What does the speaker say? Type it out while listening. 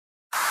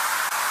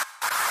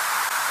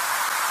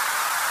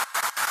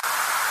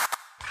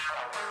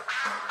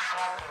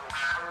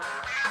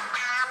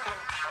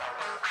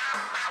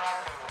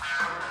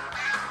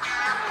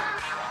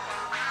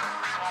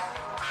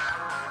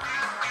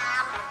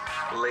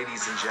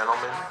Ladies and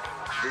gentlemen,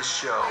 this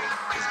show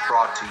is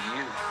brought to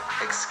you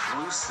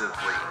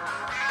exclusively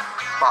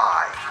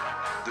by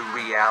the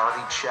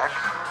Reality Check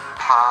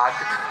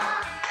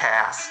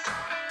Podcast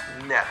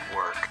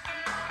Network.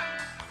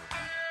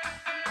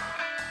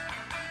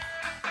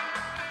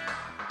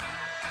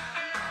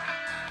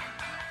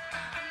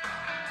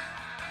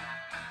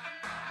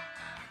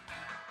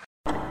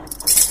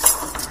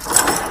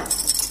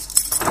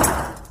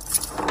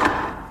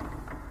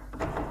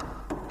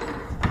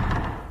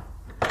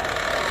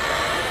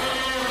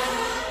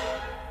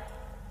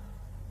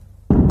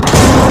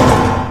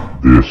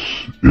 This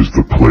is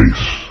the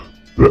place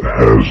that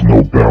has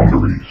no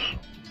boundaries,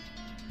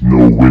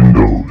 no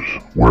windows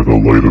where the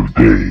light of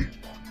day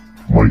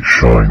might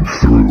shine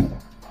through.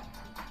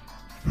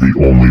 The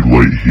only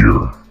light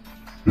here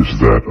is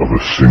that of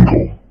a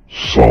single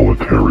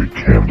solitary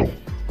candle,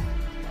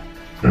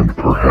 and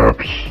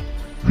perhaps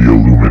the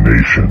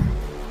illumination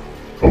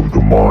of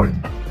the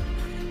mind.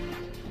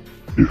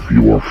 If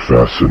you are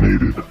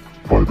fascinated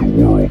by the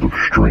world of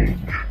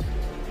strange,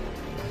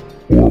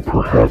 or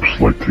perhaps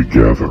like to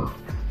gather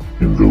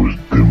in those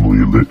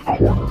dimly lit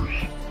corners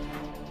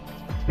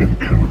and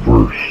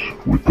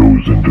converse with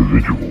those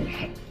individuals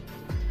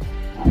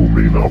who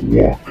may not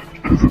walk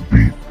to the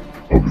beat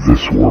of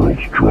this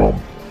world's drum,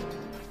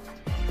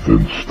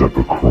 then step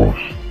across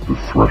the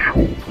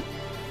threshold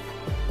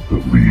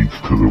that leads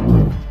to the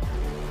room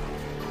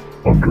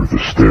under the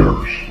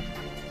stairs.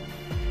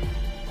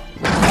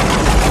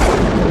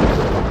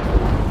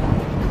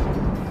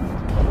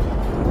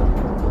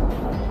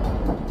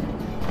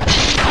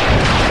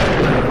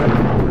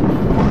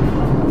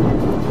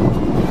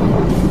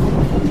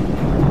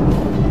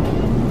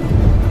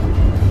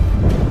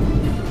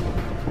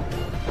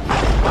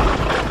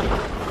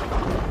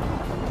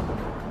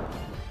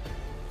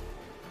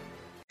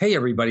 Hey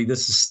everybody,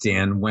 this is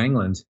Stan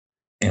Wangland,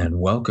 and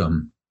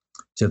welcome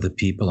to The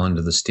People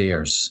Under the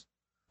Stairs.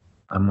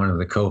 I'm one of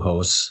the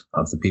co-hosts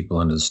of The People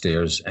Under the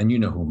Stairs, and you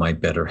know who my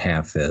better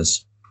half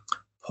is,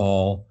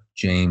 Paul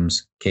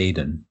James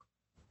Caden.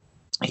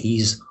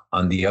 He's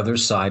on the other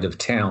side of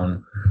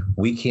town.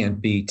 We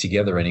can't be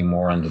together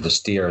anymore under the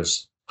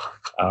stairs.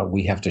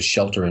 We have to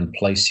shelter in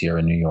place here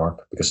in New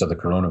York because of the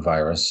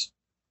coronavirus.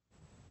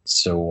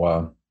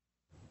 So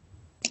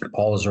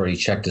Paul has already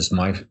checked his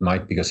mic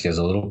because he has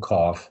a little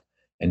cough,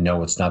 and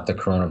no, it's not the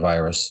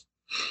coronavirus.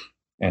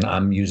 And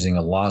I'm using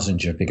a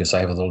lozenge because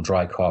I have a little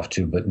dry cough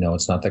too, but no,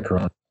 it's not the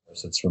coronavirus.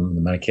 It's from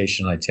the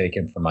medication I take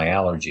and for my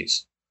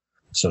allergies.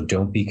 So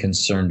don't be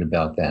concerned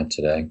about that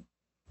today.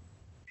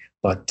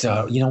 But,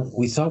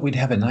 we thought we'd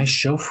have a nice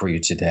show for you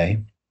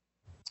today.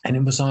 And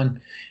it was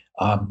on,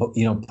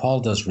 Paul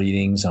does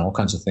readings and all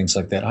kinds of things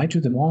like that. I do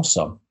them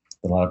also.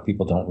 A lot of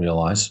people don't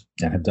realize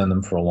and have done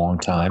them for a long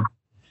time.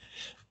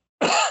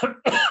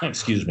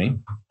 Excuse me.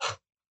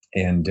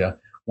 And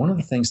one of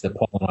the things that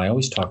Paul and I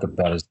always talk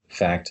about is the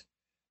fact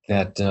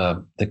that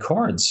the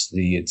cards,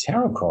 the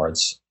tarot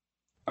cards,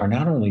 are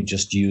not only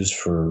just used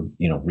for,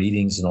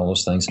 readings and all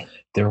those things.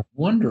 They're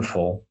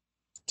wonderful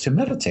to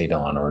meditate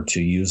on, or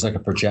to use like a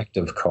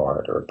projective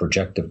card or a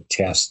projective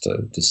test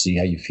to see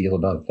how you feel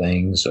about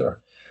things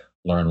or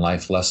learn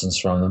life lessons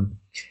from them.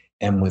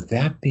 And with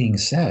that being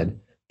said,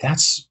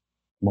 that's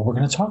what we're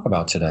going to talk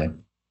about today.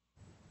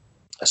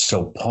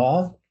 So,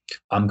 Paul,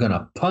 I'm going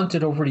to punt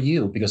it over to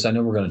you because I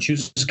know we're going to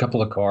choose a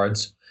couple of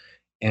cards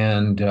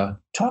and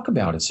talk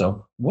about it.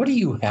 So what do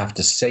you have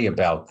to say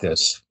about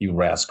this, you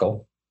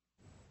rascal?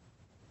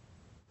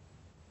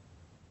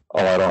 Oh,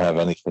 I don't have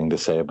anything to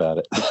say about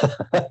it.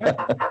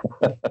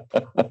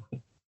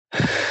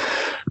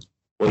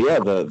 Well, yeah,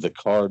 the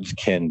cards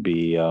can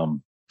be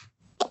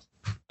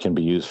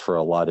used for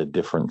a lot of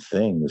different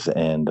things.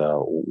 And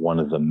one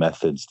of the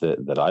methods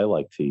that I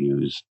like to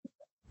use,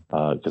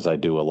 because I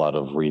do a lot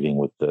of reading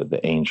with the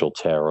Angel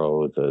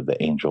Tarot, the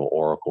Angel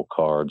Oracle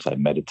cards. I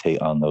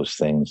meditate on those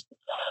things.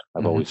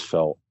 I've always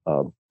felt,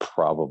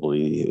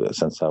 probably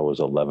since I was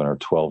 11 or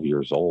 12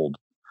 years old,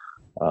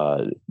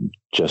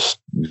 just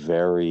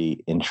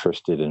very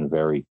interested and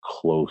very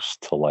close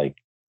to like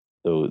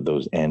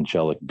those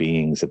angelic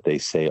beings that they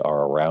say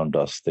are around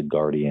us, the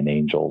guardian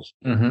angels.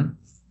 Mm-hmm.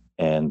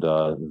 And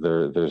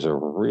there's a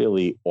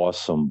really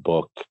awesome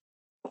book.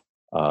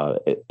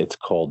 It's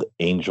called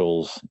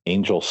Angels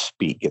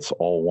Speak. It's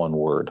all one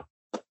word.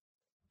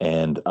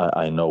 And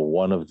I know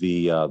one of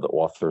the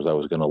authors, I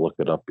was going to look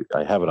it up.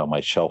 I have it on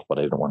my shelf, but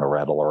I didn't want to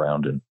rattle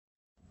around and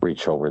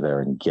reach over there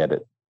and get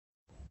it.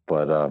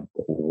 But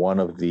one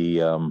of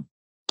the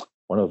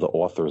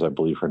authors, I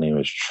believe her name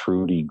is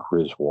Trudy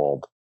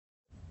Griswold.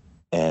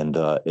 And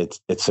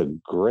it's a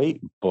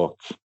great book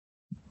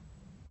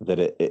that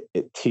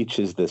it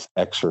teaches this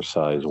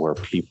exercise where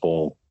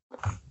people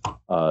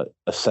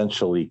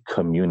essentially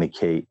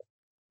communicate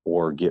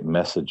or get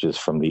messages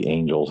from the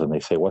angels. And they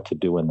say what to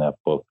do in that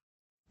book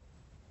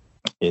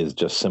is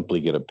just simply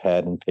get a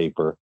pad and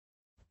paper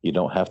You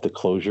don't have to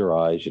close your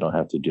eyes. You don't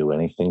have to do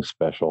anything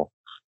special.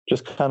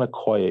 Just kind of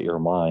quiet your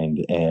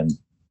mind and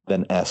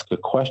then ask a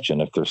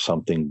question. If there's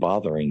something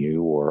bothering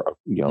you, or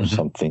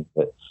something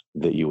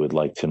that you would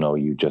like to know,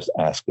 you just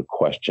ask a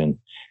question,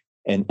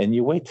 and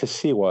you wait to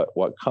see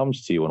what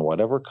comes to you. And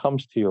whatever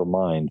comes to your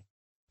mind,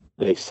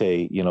 they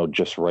say,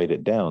 just write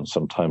it down.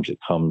 Sometimes it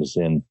comes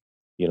in,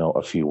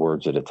 a few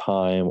words at a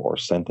time or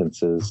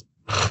sentences.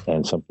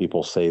 And some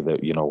people say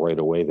that, right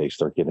away they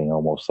start getting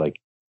almost like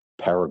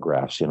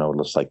paragraphs, it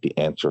looks like the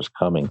answer's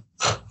coming.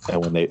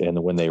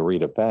 And when they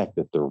read it back,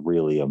 that they're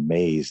really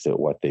amazed at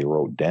what they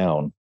wrote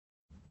down.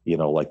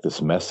 Like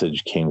this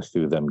message came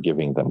through them,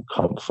 giving them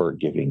comfort,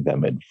 giving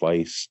them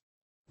advice.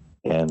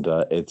 And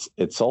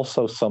it's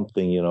also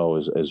something,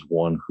 as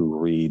one who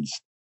reads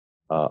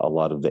a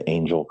lot of the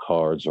angel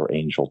cards or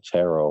angel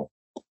tarot,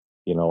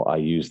 I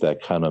use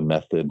that kind of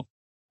method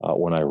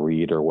when I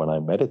read or when I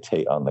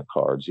meditate on the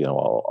cards.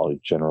 I'll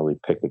generally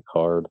pick a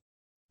card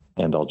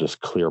and I'll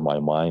just clear my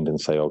mind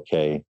and say,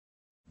 okay,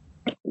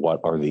 what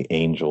are the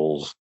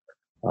angels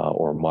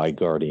or my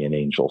guardian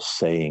angel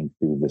saying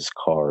through this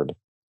card?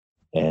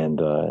 And,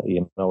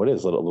 it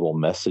is little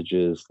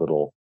messages,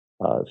 little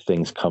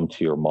things come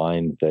to your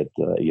mind that,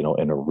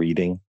 in a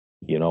reading,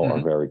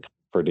 are very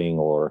comforting,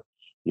 or,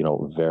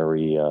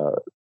 very,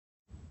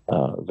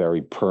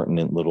 very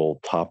pertinent little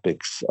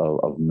topics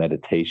of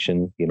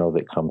meditation,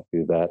 that come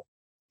through that.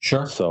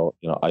 Sure. So,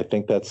 I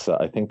think that's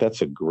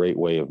a great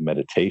way of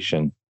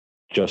meditation,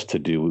 just to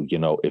do,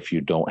 if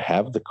you don't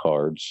have the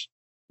cards,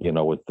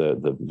 with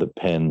the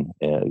pen,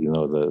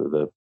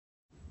 the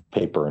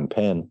paper and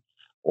pen,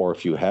 or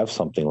if you have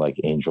something like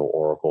angel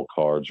oracle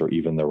cards or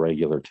even the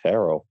regular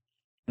tarot,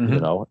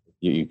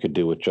 you could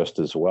do it just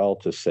as well,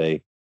 to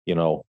say,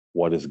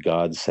 what is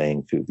God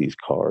saying through these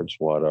cards?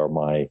 What are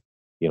my,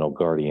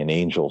 guardian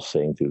angels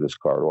saying through this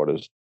card? What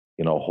is,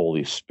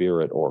 Holy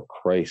Spirit or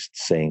Christ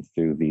saying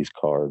through these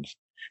cards?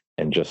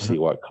 And just see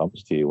what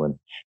comes to you.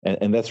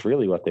 And that's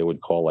really what they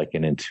would call like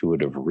an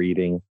intuitive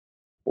reading,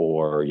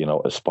 or,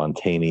 a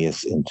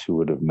spontaneous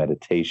intuitive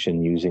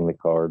meditation using the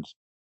cards.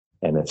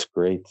 And it's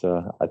great.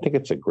 I think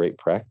it's a great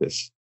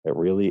practice. It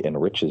really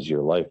enriches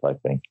your life, I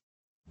think.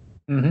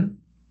 Mm-hmm.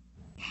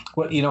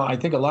 Well, I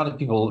think a lot of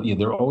people,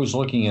 they're always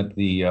looking at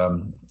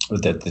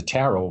the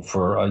tarot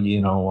for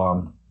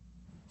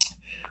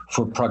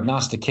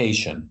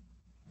prognostication,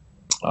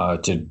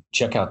 to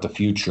check out the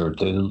future,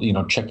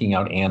 to, checking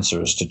out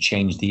answers, to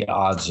change the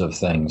odds of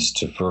things,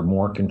 for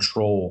more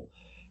control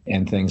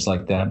and things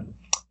like that,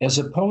 as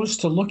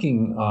opposed to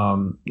looking,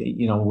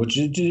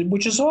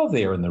 which is all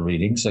there in the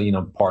reading.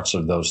 So, parts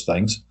of those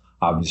things,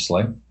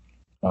 obviously,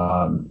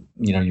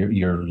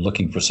 you're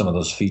looking for some of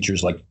those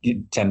features like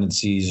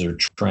tendencies or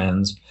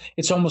trends.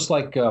 It's almost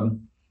like, to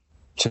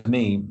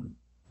me,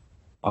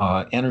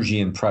 energy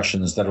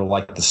impressions that are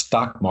like the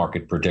stock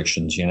market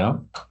predictions,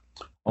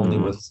 only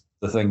with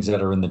the things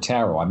that are in the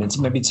tarot. I mean,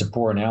 maybe it's a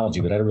poor analogy,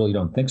 but I really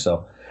don't think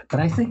so. But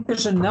I think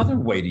there's another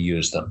way to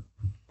use them,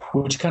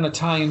 which kind of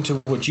tie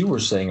into what you were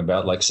saying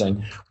about, like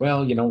saying,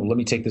 well, let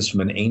me take this from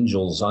an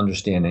angel's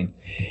understanding.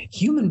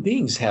 Human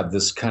beings have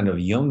this kind of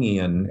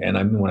Jungian, and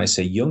I mean, when I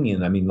say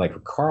Jungian, I mean like a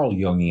Carl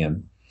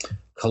Jungian,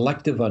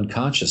 collective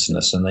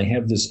unconsciousness, and they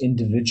have this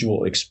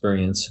individual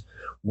experience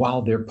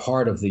while they're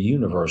part of the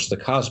universe, the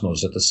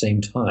cosmos, at the same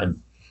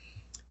time.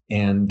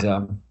 And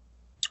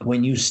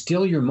when you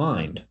still your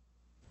mind,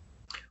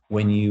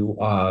 when you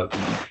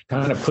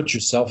kind of put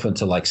yourself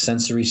into like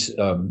sensory,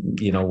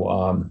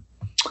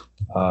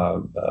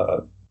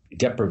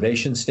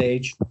 deprivation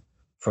stage,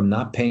 from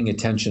not paying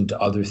attention to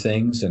other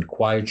things, and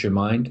quiet your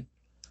mind,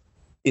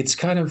 it's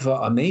kind of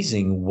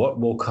amazing what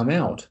will come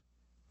out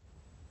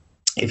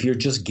if you're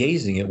just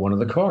gazing at one of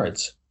the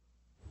cards.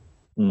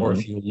 Mm-hmm. Or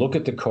if you look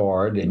at the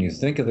card and you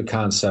think of the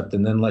concept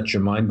and then let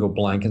your mind go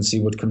blank and see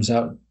what comes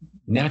out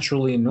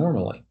naturally and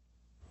normally.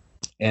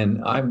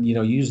 And I'm,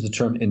 use the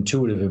term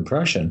intuitive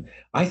impression.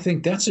 I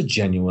think that's a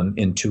genuine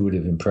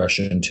intuitive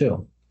impression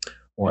too,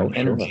 or an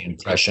energy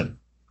impression,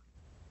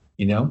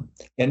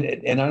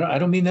 And I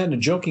don't mean that in a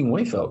joking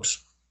way,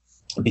 folks,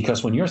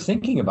 because when you're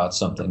thinking about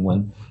something,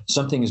 when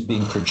something is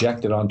being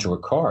projected onto a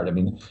card, I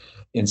mean,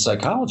 in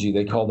psychology,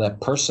 they call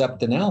that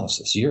percept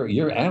analysis.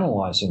 You're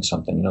analyzing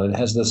something, it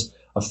has this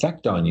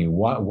effect on you.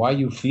 Why are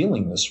you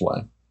feeling this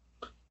way?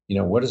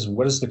 What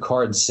is the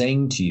card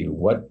saying to you?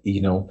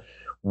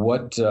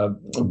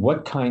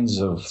 What kinds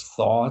of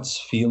thoughts,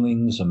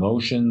 feelings,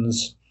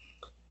 emotions,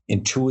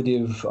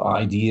 intuitive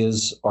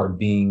ideas are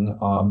being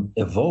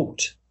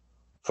evoked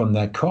from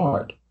that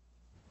card?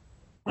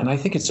 And I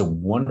think it's a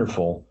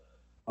wonderful,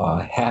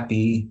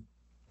 happy,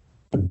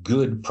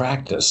 good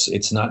practice.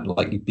 It's not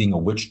like being a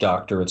witch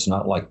doctor. It's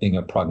not like being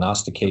a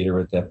prognosticator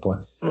at that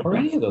point, or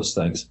any of those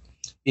things.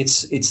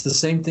 It's the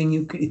same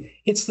thing.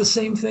 It's the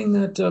same thing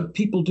that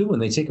people do when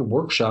they take a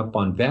workshop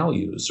on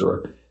values,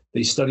 or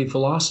they study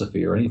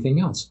philosophy or anything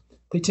else.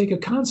 They take a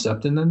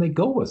concept and then they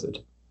go with it,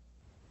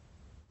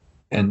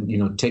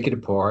 and take it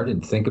apart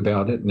and think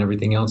about it and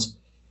everything else.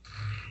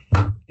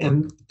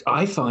 And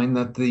I find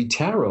that the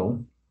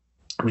tarot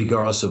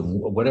regardless of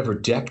whatever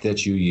deck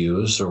that you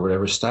use or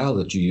whatever style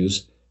that you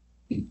use,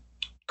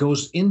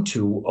 goes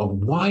into a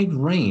wide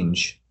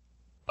range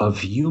of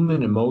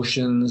human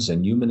emotions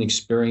and human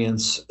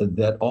experience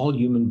that all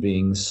human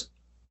beings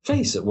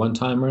face at one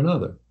time or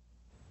another.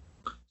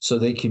 So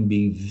they can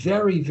be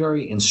very,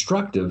 very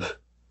instructive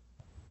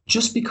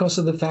just because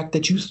of the fact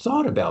that you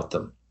thought about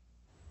them.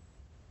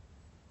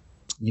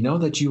 You know,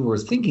 that you were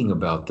thinking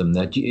about them,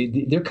 that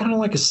they're kind of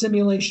like a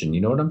simulation.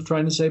 You know what I'm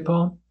trying to say,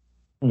 Paul?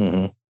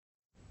 Mm-hmm.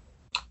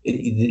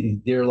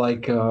 They're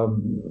like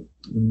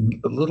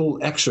little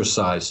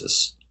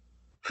exercises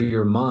for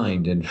your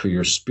mind and for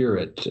your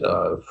spirit,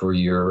 for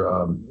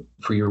your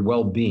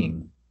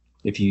well-being,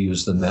 if you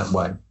use them that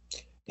way.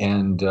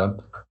 And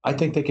I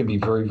think they can be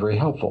very, very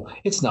helpful.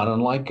 It's not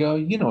unlike,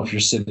 if you're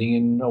sitting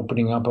and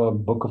opening up a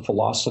book of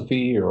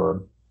philosophy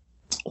or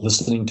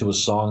listening to a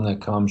song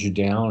that calms you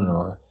down,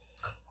 or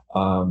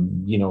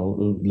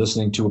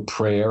listening to a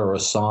prayer or a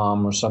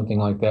psalm or something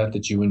like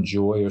that you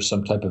enjoy, or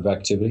some type of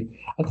activity.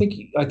 I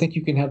think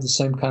you can have the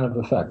same kind of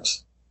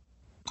effects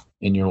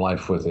in your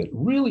life with it.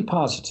 Really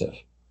positive.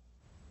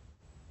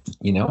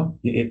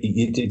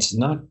 It's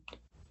not.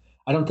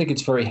 I don't think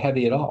it's very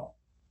heavy at all.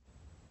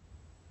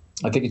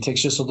 I think it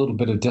takes just a little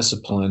bit of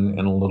discipline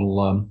and a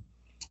little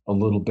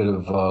bit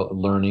of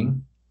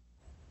learning,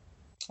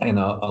 and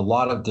a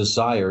lot of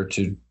desire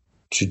to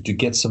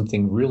get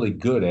something really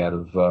good out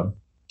of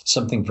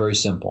something very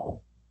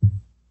simple.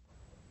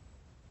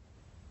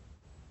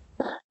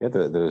 Yeah,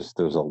 there's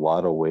a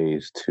lot of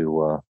ways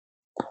to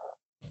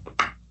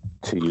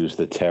use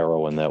the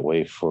tarot in that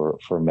way for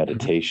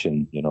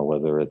meditation.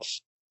 Whether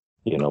it's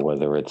the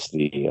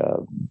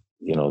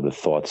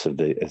thoughts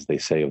of as they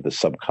say, of the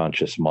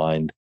subconscious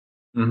mind.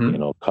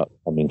 Mm-hmm.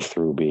 Coming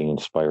through, being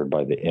inspired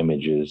by the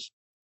images.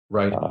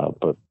 Right.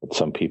 But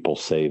some people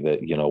say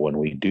that when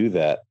we do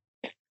that,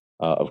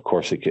 of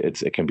course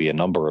it can be a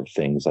number of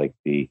things, like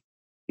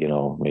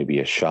maybe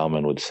a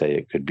shaman would say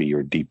it could be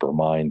your deeper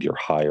mind, your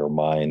higher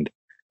mind,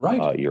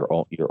 right?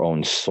 Your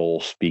own soul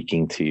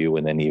speaking to you,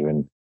 and then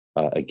even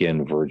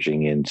again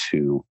verging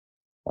into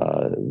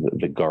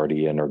the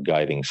guardian or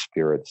guiding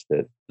spirits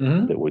that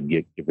mm-hmm. that would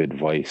give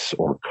advice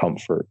or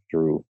comfort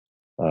through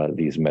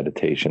these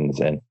meditations.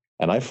 And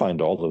I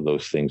find all of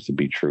those things to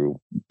be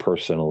true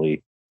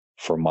personally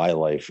for my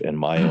life and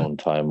my own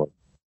time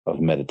of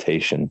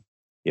meditation,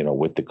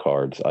 with the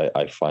cards.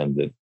 I find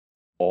that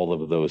all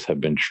of those have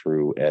been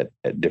true at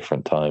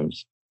different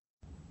times.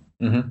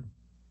 Mm-hmm.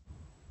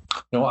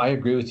 No, I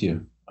agree with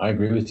you.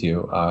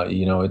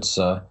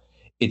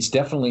 It's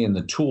definitely in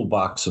the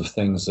toolbox of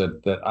things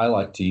that I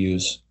like to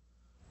use,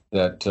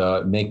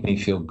 that make me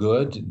feel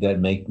good, that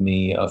make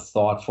me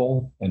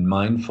thoughtful and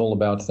mindful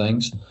about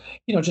things.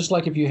 Just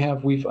like if you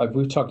have, we've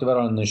talked about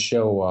on this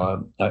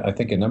show, I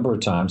think a number of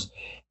times,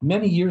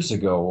 many years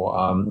ago,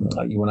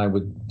 when I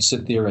would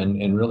sit there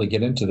and really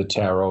get into the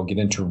tarot, get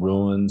into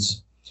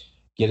runes,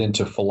 get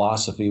into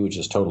philosophy, which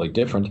is totally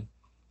different.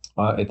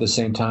 At the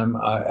same time,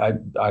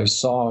 I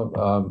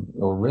saw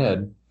or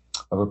read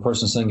of a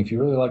person saying, if you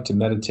really like to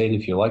meditate,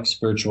 if you like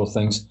spiritual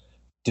things,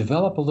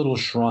 develop a little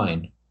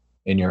shrine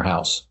in your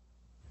house.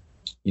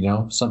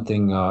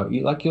 Something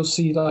like you'll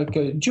see,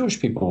 like Jewish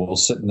people will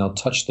sit and they'll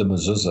touch the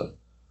mezuzah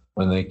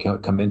when they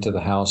come into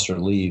the house or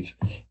leave.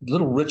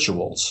 Little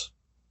rituals.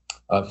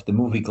 Of the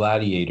movie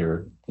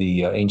Gladiator,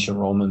 the ancient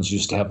Romans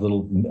used to have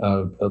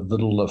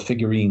little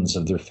figurines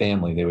of their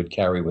family they would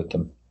carry with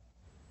them.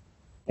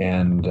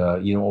 And,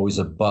 always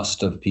a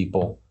bust of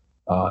people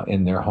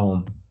in their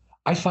home.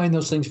 I find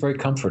those things very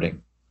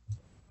comforting.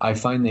 I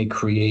find they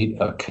create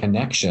a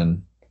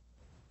connection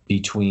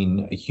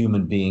between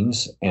human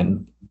beings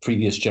and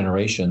previous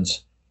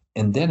generations.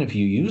 And then if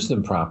you use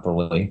them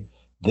properly,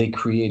 they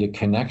create a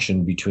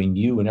connection between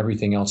you and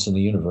everything else in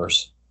the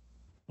universe.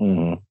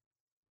 Mm-hmm.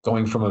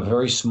 Going from a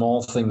very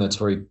small thing that's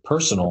very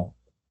personal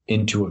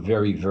into a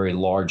very, very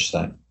large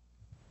thing.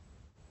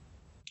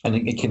 And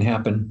it can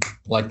happen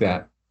like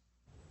that.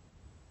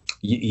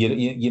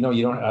 You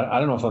don't. I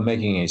don't know if I'm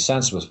making any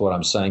sense with what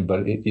I'm saying,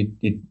 but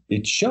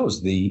it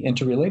shows the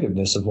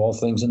interrelatedness of all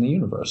things in the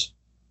universe.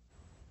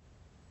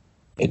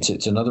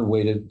 It's another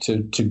way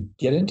to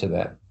get into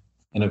that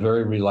in a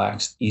very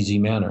relaxed, easy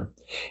manner.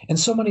 And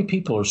so many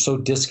people are so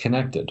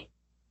disconnected.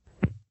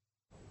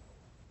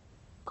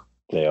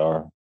 They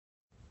are.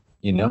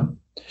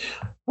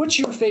 What's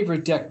your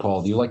favorite deck,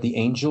 Paul? Do you like the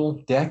Angel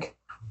deck?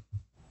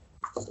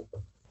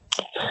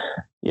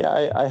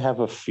 Yeah, I have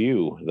a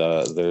few.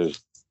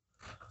 There's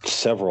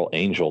several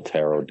Angel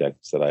Tarot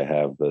decks that I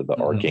have. The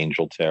mm-hmm.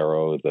 Archangel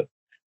Tarot,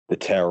 the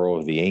Tarot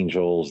of the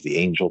Angels, the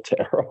Angel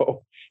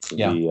Tarot.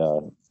 Yeah.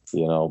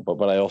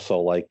 But I also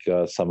like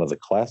some of the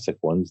classic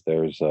ones.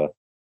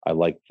 I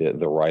like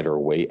the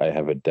Rider-Waite. I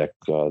have a deck,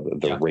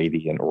 the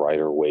Radiant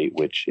Rider-Waite,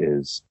 which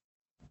is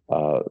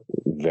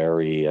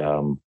very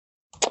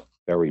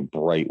very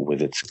bright with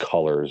its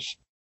colors,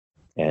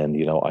 and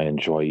I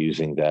enjoy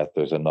using that.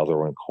 There's another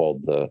one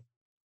called the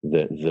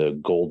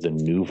Golden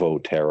Nouveau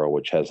Tarot,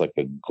 which has like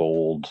a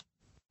gold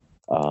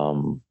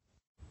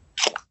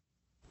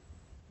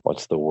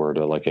what's the word,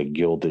 like a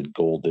gilded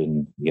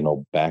golden,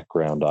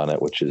 background on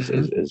it, which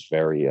is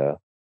very,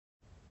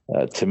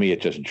 to me,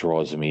 it just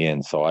draws me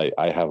in. So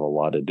I have a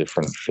lot of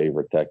different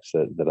favorite decks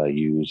that I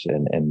use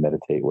and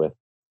meditate with.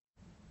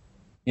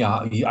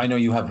 Yeah, I know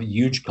you have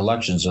huge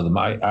collections of them.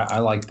 I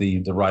like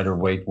the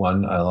Rider-Waite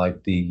one. I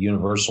like the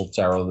Universal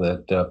Tarot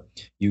that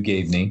you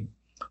gave me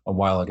a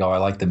while ago. I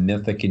like the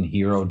Mythic and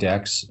Hero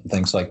decks,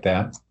 things like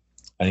that.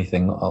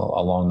 Anything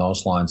along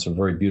those lines are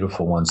very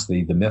beautiful ones.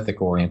 The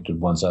Mythic-oriented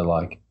ones I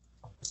like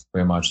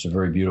very much. They're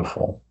very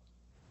beautiful.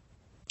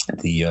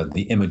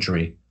 The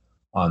imagery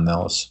on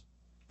those,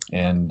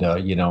 and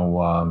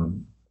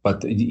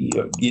but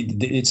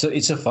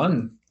it's a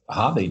fun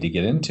hobby to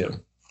get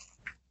into,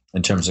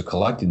 in terms of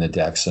collecting the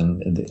decks.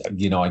 And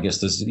I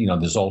guess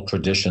there's old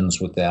traditions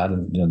with that,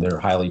 and they're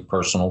highly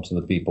personal to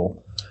the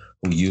people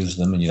who use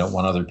them, and you don't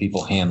want other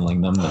people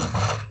handling them. And,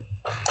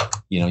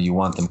 you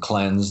want them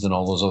cleansed and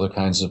all those other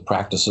kinds of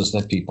practices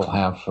that people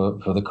have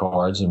for the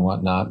cards and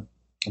whatnot.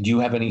 Do you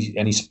have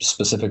any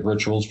specific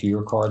rituals for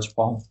your cards,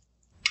 Paul?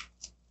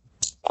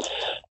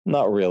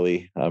 Not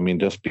really. I mean,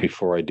 just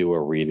before I do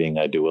a reading,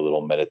 I do a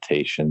little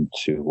meditation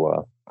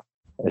to,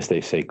 as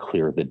they say,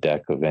 clear the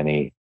deck of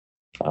any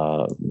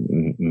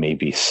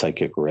maybe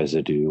psychic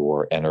residue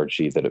or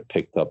energy that it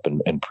picked up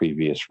in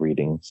previous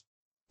readings.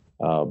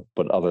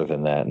 But other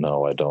than that,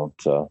 no, I don't.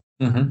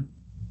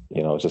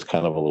 It's just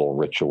kind of a little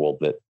ritual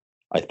that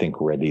I think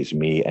readies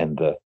me and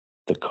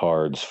the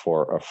cards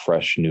for a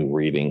fresh new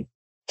reading,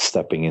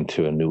 stepping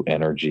into a new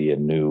energy, a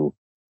new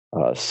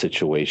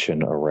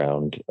situation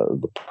around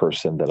the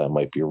person that I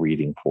might be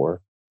reading for.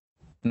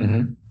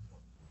 I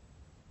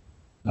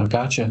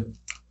gotcha.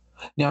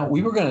 Now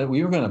we were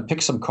gonna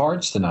pick some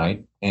cards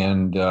tonight,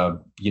 and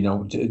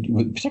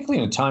particularly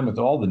in a time with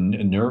all the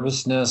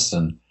nervousness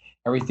and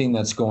everything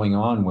that's going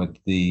on with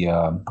the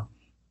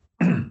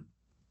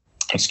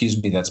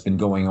that's been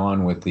going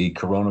on with the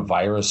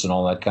coronavirus and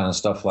all that kind of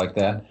stuff like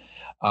that.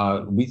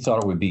 We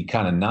thought it would be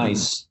kind of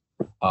nice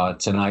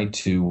tonight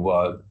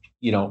to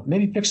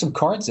maybe pick some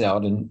cards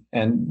out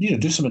and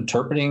do some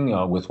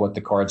interpreting with what the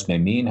cards may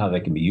mean, how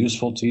they can be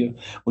useful to you.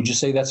 Would you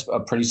say that's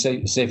a pretty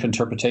safe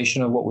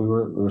interpretation of what we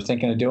were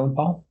thinking of doing,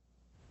 Paul?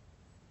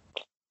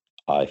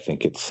 I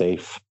think it's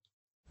safe.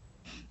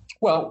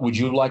 Well, would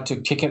you like to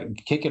kick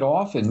it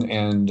off?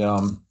 And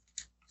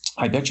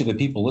I bet you the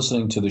people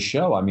listening to the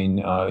show, I mean,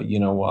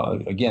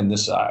 again,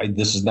 this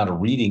is not a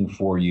reading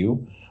for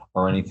you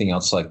or anything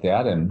else like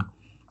that. And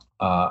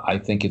I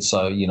think it's,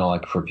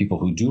 like for people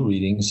who do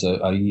readings,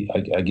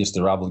 I guess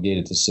they're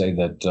obligated to say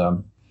that,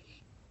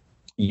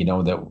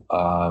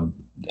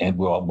 and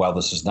while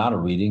this is not a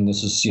reading,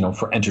 this is,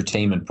 for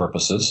entertainment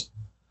purposes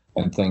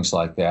and things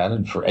like that,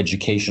 and for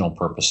educational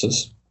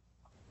purposes.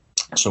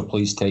 So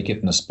please take it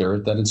in the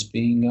spirit that it's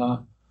being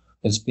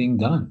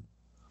done.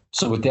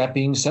 So with that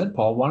being said,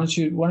 Paul, why don't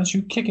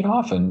you kick it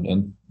off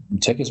and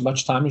take as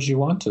much time as you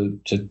want to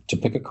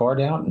pick a card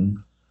out and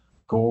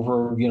go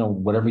over,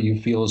 whatever you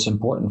feel is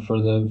important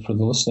for the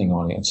listening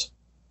audience.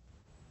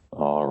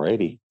 All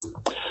righty.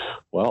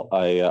 Well,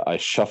 I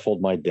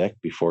shuffled my deck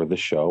before the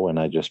show, and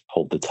I just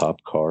pulled the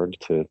top card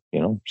to,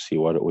 see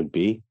what it would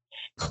be.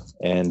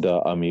 And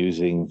I'm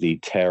using the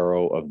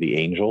Tarot of the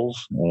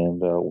Angels, and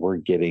we're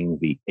getting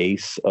the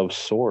Ace of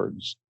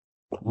Swords.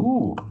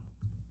 Ooh.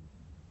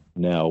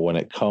 Now, when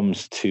it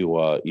comes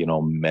to,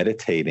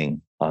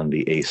 meditating on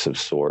the Ace of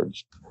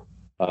Swords,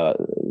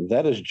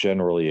 that is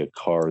generally a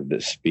card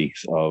that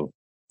speaks of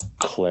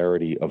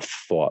clarity of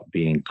thought,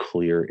 being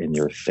clear in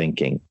your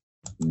thinking,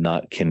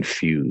 not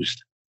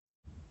confused.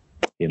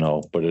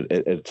 But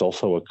it's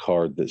also a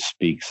card that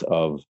speaks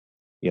of,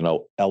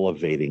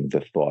 elevating the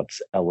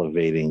thoughts,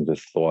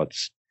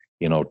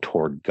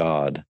 toward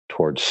God,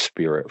 towards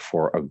spirit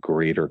for a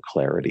greater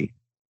clarity.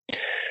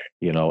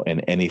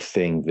 And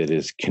anything that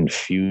is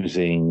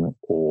confusing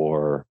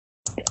or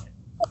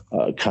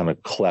kind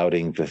of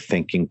clouding the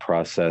thinking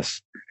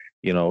process,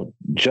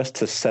 just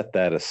to set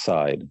that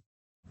aside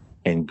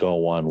and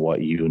go on what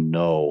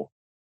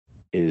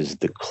is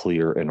the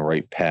clear and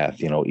right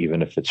path,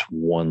 even if it's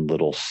one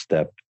little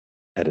step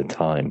at a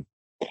time.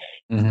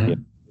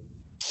 Mm-hmm.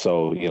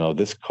 So,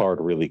 this card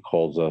really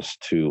calls us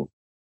to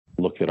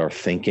look at our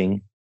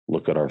thinking,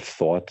 look at our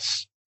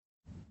thoughts,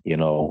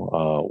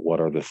 what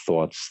are the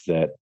thoughts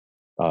that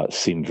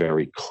seem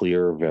very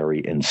clear,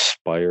 very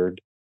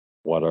inspired?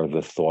 What are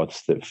the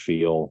thoughts that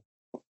feel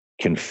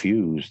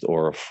confused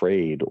or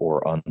afraid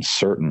or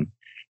uncertain?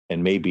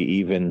 And maybe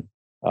even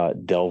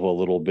delve a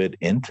little bit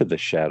into the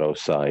shadow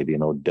side,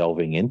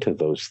 delving into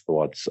those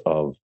thoughts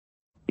of,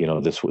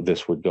 this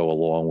would go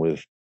along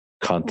with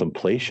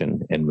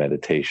contemplation and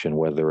meditation,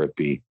 whether it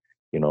be,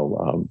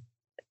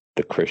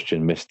 the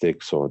Christian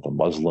mystics or the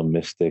Muslim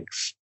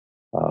mystics.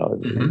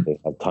 They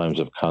have times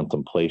of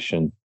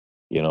contemplation,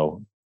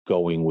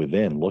 going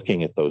within,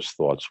 looking at those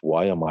thoughts.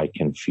 Why am I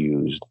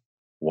confused?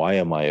 Why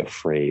am I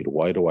afraid?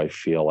 Why do I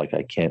feel like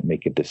I can't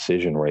make a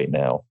decision right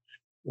now?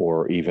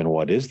 Or even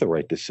what is the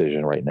right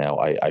decision right now?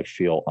 I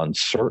feel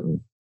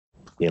uncertain.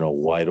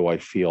 Why do I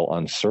feel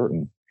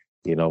uncertain?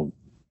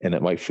 And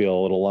it might feel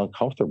a little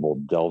uncomfortable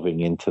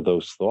delving into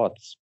those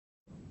thoughts,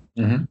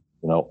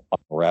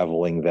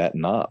 unraveling that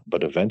knot.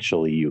 But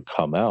eventually you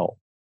come out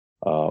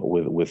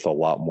with a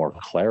lot more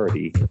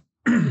clarity.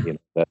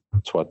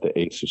 That's what the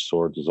Ace of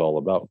Swords is all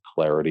about: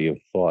 clarity of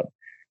thought,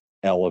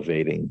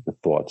 elevating the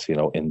thoughts.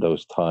 In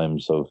those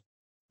times of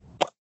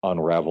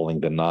unraveling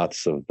the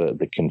knots of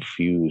the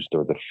confused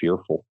or the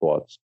fearful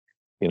thoughts,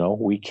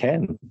 we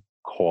can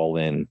call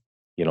in,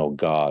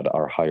 God,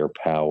 our higher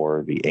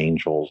power, the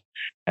angels,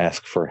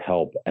 ask for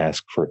help,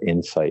 ask for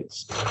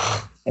insights.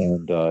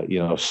 And,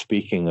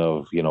 speaking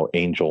of,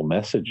 angel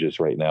messages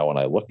right now, when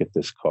I look at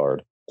this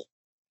card,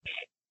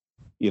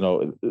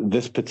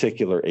 this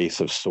particular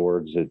Ace of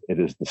Swords, it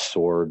is the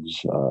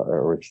swords,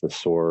 or it's the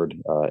sword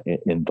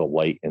in the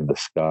light in the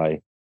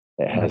sky.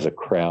 It has a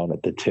crown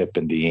at the tip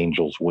and the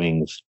angel's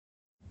wings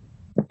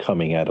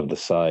coming out of the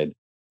side.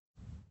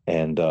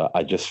 And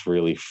I just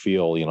really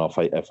feel,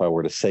 if I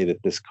were to say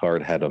that this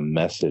card had a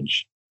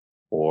message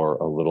or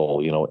a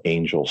little,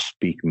 angel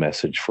speak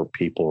message for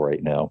people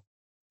right now,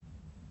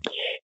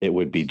 it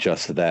would be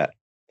just that.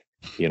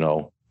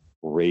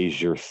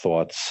 Raise your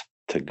thoughts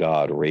to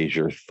God, raise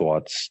your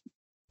thoughts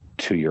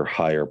to your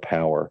higher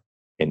power.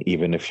 And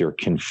even if you're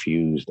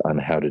confused on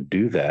how to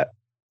do that,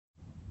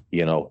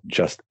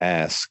 just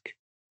ask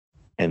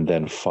and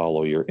then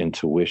follow your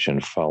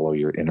intuition, follow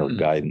your inner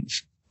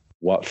guidance.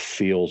 What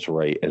feels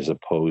right, as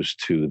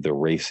opposed to the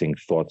racing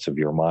thoughts of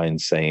your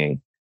mind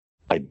saying,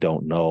 I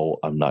don't know,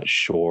 I'm not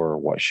sure,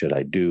 what should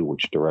I do?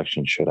 Which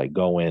direction should I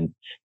go in?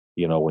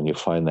 When you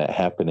find that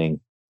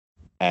happening,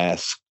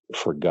 ask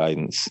for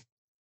guidance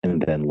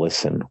and then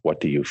listen.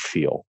 What do you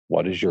feel?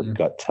 What is your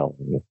gut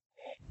telling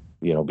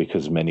you?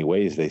 Because many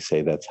ways they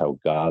say that's how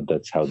God,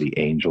 that's how the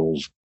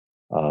angels,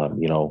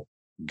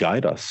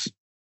 guide us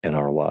in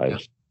our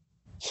lives.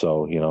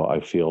 So, I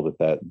feel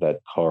that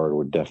card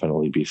would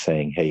definitely be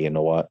saying, hey, you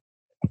know what?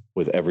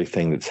 With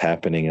everything that's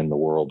happening in the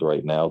world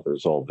right now,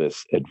 there's all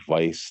this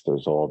advice,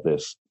 there's all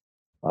this,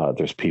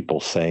 there's people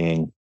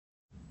saying,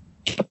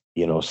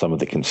 some of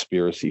the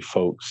conspiracy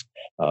folks,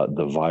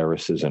 the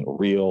virus isn't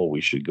real.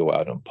 We should go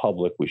out in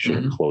public. We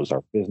shouldn't close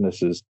our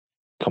businesses.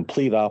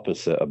 Complete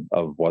opposite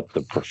of what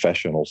the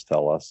professionals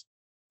tell us.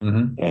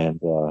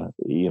 And,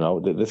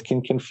 this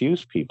can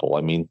confuse people.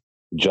 I mean,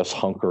 just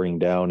hunkering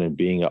down and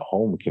being at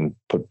home can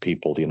put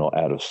people,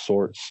 out of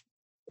sorts,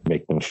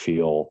 make them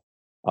feel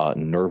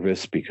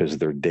nervous because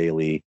their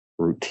daily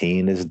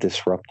routine is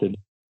disrupted.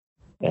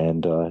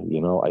 And,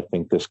 I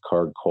think this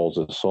card calls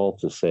us all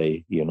to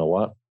say, you know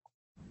what?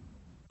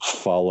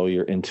 Follow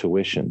your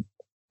intuition,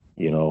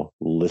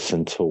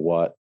 listen to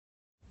what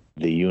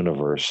the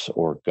universe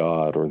or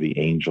God or the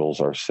angels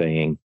are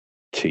saying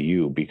to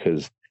you,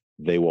 because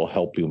they will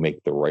help you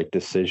make the right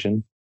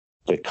decision,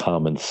 the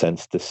common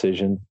sense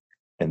decision.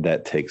 And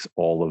that takes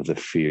all of the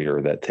fear,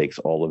 that takes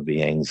all of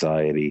the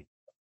anxiety,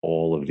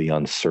 all of the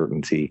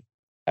uncertainty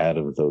out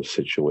of those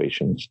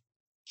situations.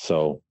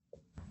 So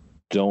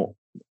don't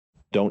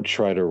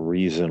try to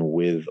reason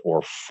with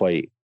or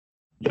fight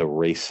the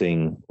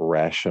racing,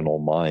 rational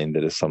mind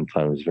that is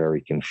sometimes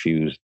very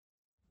confused.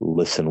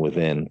 Listen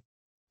within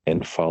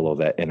and follow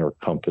that inner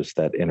compass,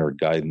 that inner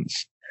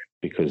guidance,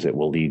 because it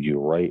will lead you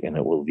right and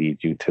it will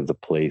lead you to the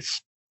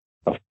place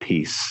of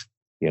peace,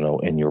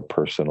 in your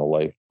personal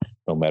life,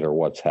 no matter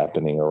what's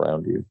happening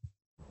around you.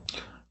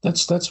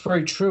 That's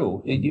very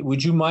true.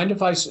 Would you mind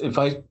if I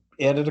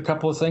added a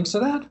couple of things to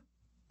that?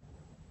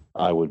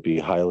 I would be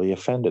highly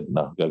offended.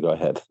 No, go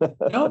ahead.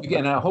 No,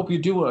 again, I hope you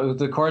do.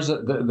 The card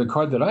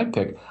that I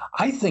picked,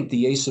 I think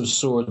the Ace of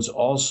Swords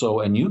also,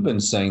 and you've been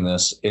saying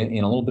this in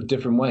a little bit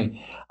different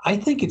way, I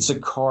think it's a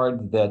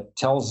card that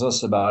tells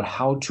us about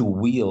how to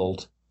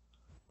wield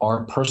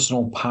our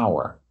personal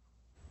power.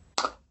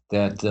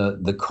 That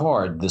the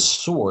card, the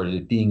sword,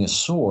 it being a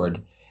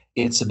sword,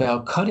 it's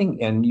about cutting,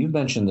 and you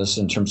mentioned this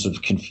in terms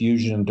of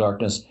confusion and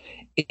darkness,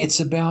 it's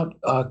about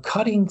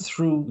cutting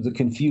through the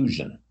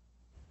confusion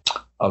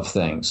of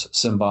things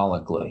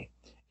symbolically.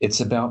 It's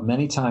about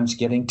many times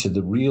getting to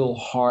the real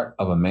heart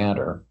of a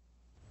matter.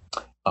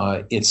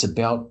 It's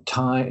about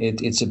time.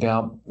 It's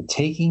about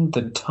taking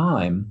the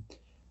time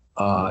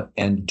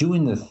and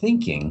doing the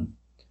thinking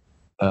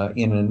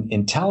in an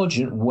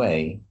intelligent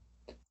way,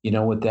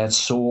 with that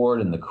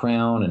sword and the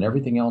crown and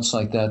everything else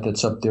like that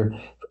that's up there,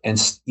 and,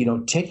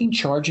 taking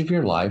charge of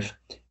your life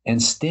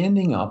and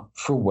standing up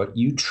for what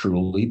you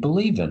truly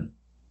believe in.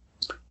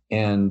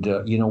 And,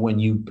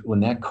 when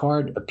that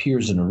card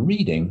appears in a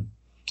reading,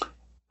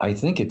 I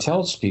think it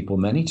tells people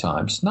many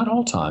times, not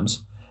all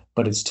times,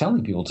 but it's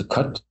telling people to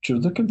cut through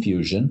the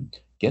confusion,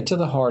 get to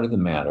the heart of the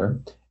matter,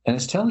 and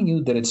it's telling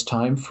you that it's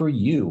time for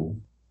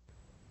you,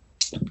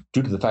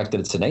 due to the fact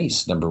that it's an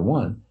ace, number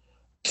one,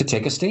 to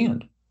take a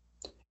stand.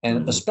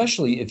 And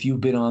especially if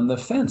you've been on the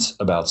fence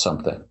about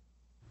something.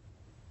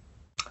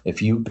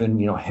 If you've been,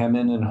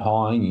 hemming and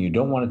hawing, you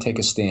don't want to take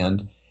a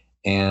stand,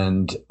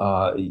 and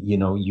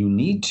you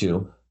need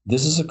to.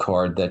 This is a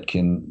card that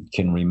can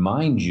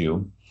remind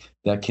you,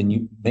 that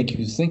can make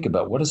you think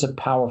about what does a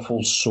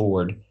powerful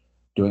sword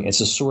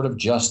It's a sword of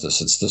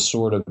justice. It's the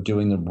sword of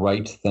doing the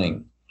right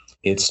thing.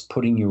 It's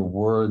putting your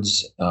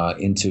words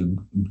into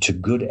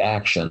good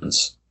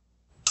actions.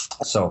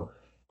 So,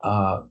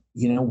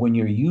 when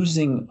you're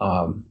using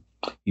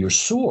your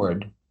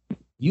sword,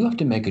 you have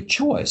to make a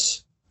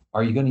choice.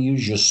 Are you going to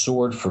use your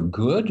sword for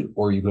good,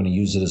 or are you going to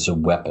use it as a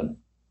weapon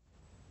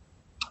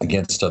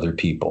against other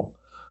people?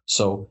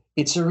 So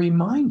it's a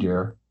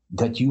reminder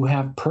that you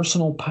have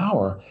personal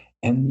power,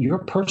 and your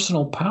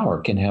personal power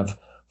can have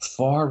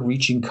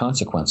far-reaching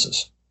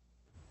consequences,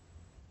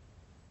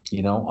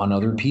 on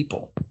other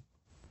people.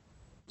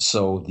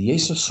 So the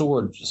Ace of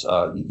Swords,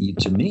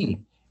 to me,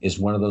 is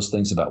one of those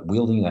things about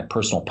wielding that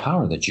personal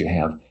power that you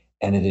have,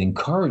 and it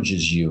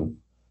encourages you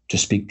to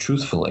speak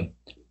truthfully,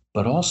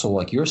 but also,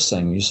 like you're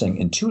saying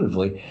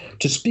intuitively,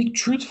 to speak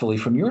truthfully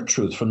from your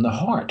truth, from the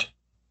heart,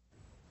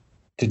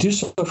 to do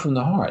so from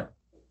the heart,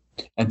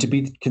 and to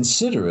be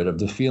considerate of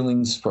the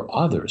feelings for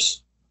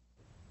others,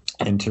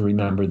 and to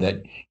remember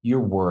that your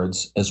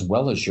words, as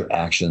well as your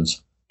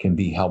actions, can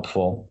be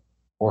helpful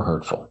or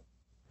hurtful.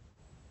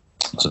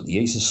 So the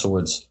Ace of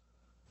Swords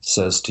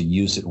says to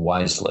use it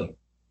wisely,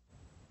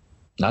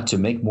 not to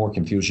make more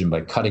confusion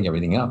by cutting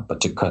everything up, but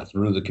to cut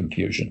through the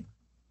confusion.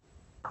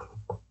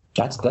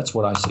 That's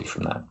what I see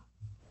from that.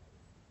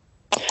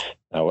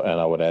 And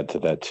I would add to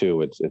that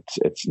too.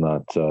 It's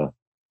not,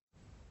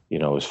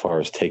 as far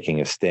as taking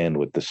a stand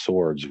with the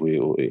swords, we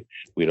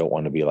don't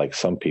want to be like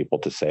some people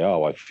to say,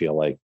 oh, I feel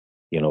like,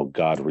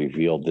 God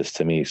revealed this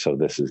to me, so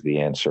this is the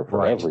answer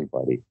for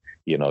everybody.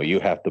 You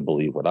have to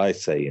believe what I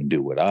say and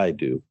do what I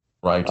do.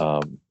 Right.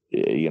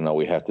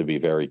 We have to be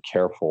very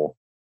careful,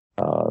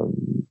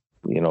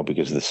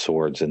 because the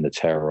swords in the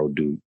tarot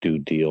do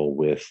deal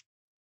with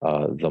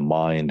the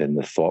mind and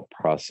the thought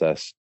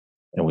process,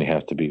 and we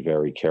have to be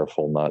very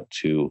careful not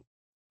to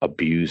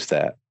abuse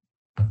that,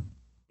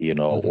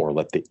 or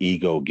let the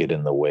ego get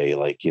in the way.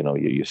 Like,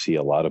 you see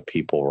a lot of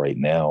people right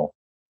now,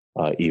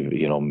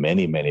 even,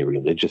 many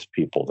religious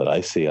people that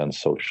I see on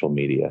social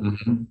media,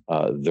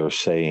 they're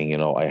saying,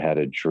 I had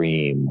a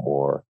dream,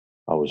 or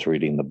I was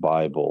reading the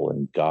Bible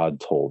and God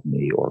told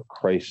me, or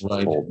Christ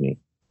told me.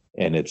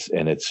 And it's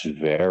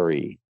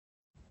very,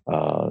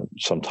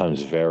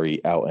 sometimes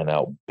very out and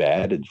out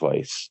bad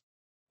advice.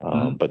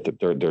 But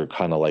they're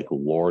kind of like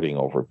lording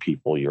over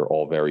people. You're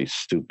all very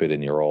stupid,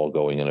 and you're all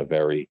going in a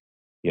very,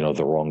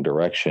 the wrong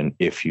direction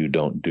if you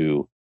don't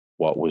do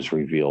what was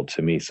revealed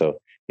to me. So,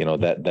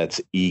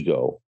 that's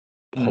ego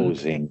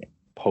posing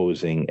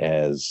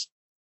as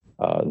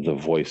the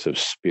voice of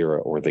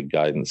spirit or the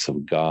guidance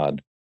of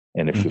God.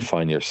 And if you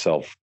find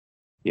yourself,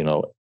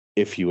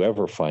 if you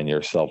ever find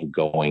yourself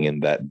going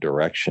in that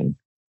direction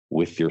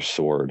with your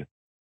sword,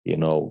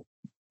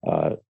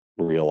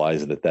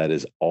 realize that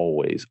is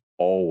always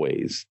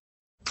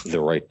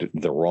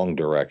the wrong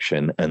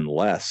direction,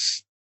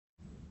 unless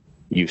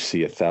you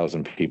see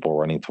 1,000 people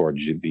running towards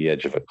the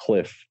edge of a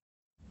cliff,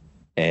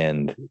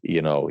 and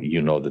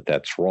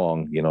that's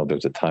wrong.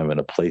 There's a time and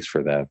a place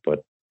for that,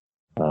 but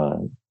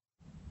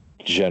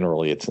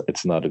generally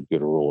it's not a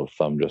good rule of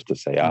thumb just to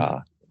say,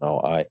 I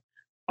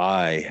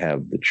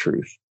have the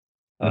truth.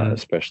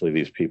 Especially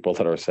these people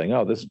that are saying,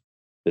 oh,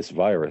 this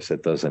virus,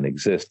 it doesn't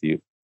exist. You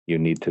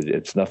need to,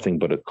 it's nothing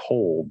but a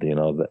cold,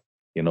 that,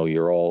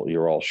 you're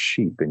all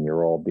sheep, and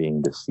you're all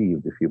being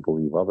deceived if you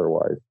believe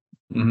otherwise.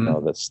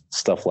 That's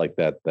stuff like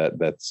that.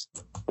 That's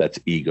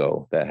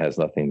ego. That has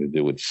nothing to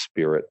do with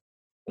spirit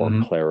or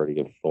clarity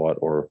of thought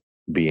or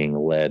being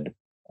led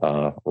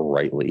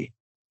rightly.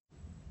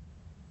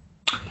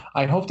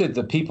 I hope that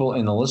the people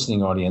in the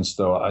listening audience,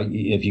 though,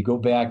 if you go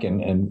back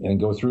and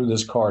go through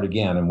this card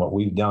again and what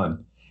we've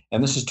done,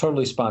 and this is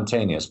totally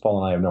spontaneous. Paul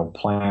and I have no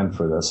plan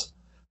for this,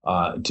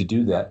 to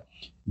do that.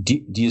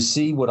 Do you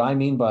see what I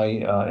mean by,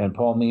 and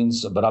Paul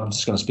means, but I'm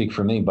just going to speak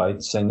for me by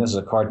saying this is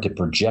a card to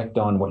project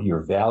on what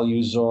your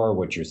values are,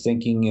 what your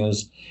thinking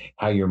is,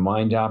 how your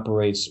mind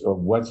operates, or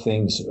what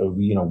things,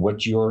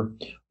 what your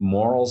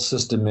moral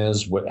system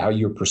is, how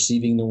you're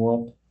perceiving the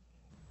world.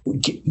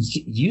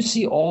 You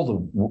see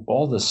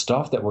all the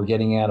stuff that we're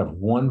getting out of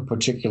one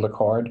particular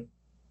card,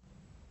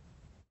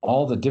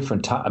 all the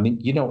different times. I mean,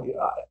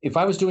 if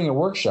I was doing a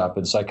workshop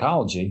in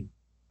psychology,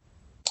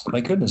 my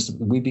goodness,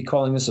 we'd be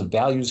calling this a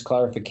values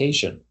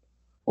clarification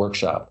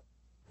workshop.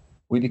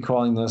 We'd be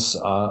calling this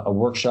a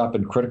workshop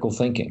in critical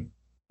thinking.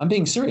 I'm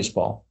being serious,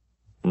 Paul.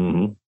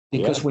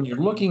 Because when you're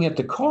looking at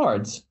the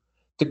cards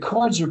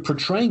are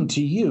portraying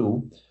to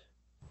you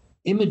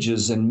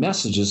images and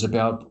messages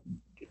about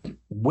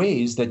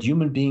ways that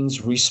human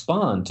beings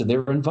respond to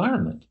their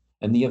environment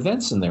and the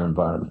events in their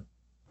environment.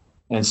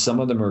 And some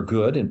of them are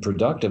good and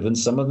productive, and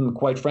some of them,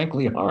 quite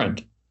frankly,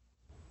 aren't.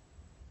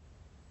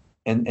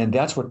 And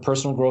that's what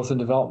personal growth and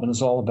development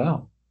is all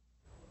about.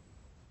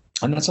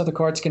 And that's how the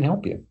cards can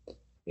help you.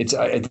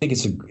 I think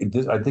this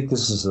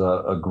is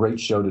a great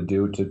show to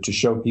do, to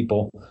show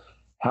people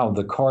how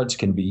the cards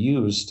can be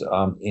used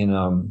for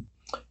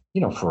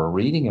a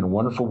reading in a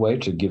wonderful way,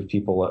 to give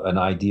people an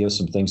idea of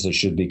some things they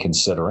should be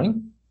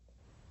considering.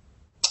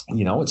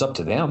 It's up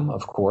to them,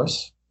 of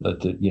course.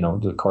 That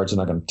the cards are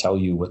not going to tell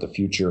you what the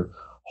future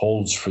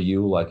holds for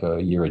you, like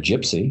you're a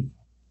gypsy.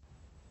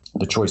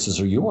 The choices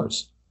are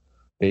yours,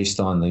 based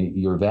on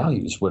your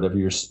values,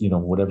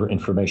 whatever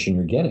information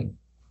you're getting.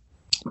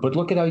 But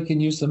look at how you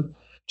can use them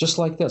just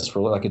like this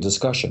for like a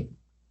discussion.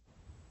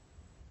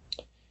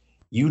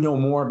 You know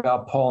more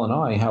about Paul and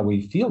I, how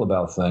we feel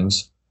about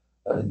things,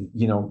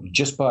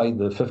 just by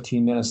the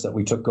 15 minutes that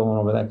we took going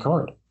over that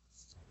card.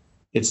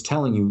 It's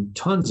telling you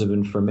tons of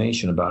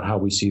information about how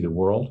we see the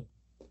world,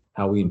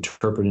 how we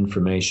interpret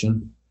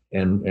information,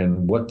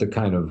 and what the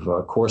kind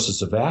of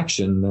courses of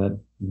action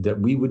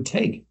that we would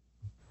take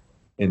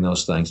in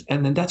those things.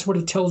 And then that's what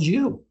it tells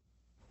you.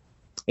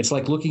 It's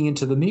like looking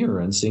into the mirror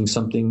and seeing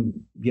something,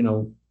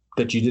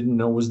 that you didn't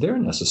know was there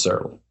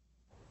necessarily.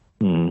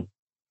 Mm.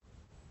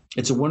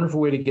 It's a wonderful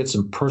way to get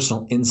some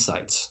personal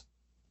insights,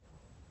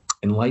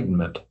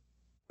 enlightenment,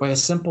 by a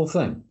simple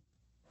thing.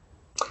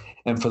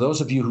 And for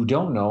those of you who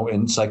don't know,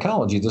 in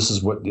psychology, this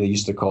is what they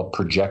used to call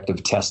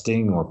projective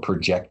testing or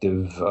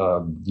projective,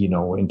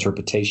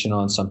 interpretation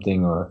on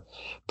something, or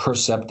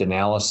percept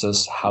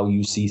analysis, how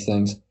you see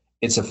things.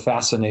 It's a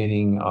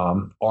fascinating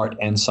art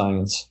and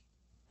science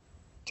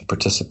to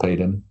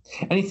participate in.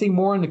 Anything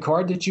more in the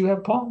card that you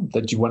have, Paul,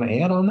 that you want to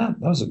add on that?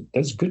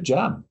 That's a good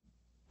job.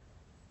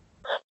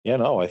 Yeah,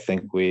 no, I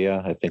think we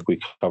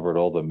covered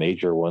all the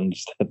major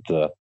ones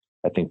that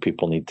I think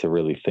people need to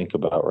really think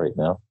about right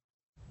now.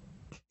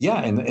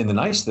 Yeah, and the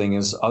nice thing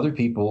is, other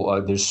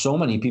people. There's so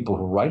many people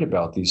who write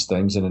about these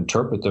things and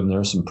interpret them. There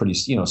are some pretty,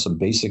 some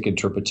basic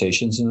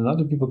interpretations, and then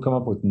other people come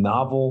up with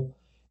novel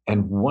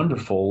and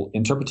wonderful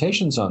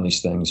interpretations on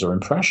these things or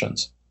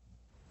impressions.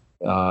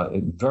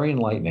 Very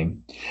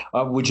enlightening.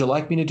 Would you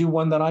like me to do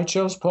one that I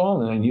chose,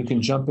 Paul? And you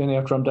can jump in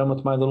after I'm done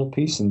with my little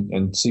piece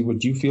and see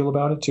what you feel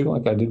about it too,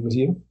 like I did with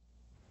you.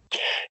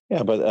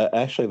 Yeah, but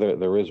actually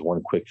there is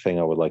one quick thing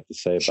I would like to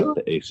say about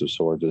the Ace of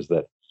Swords, is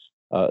that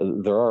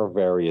there are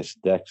various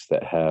decks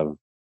that have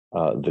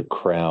the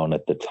crown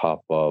at the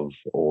top of,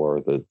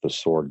 or the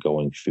sword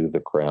going through the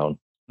crown.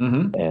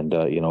 Mm-hmm. And,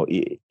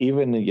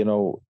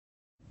 even,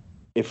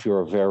 if you're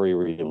a very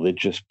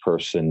religious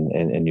person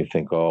and you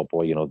think, oh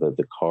boy,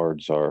 the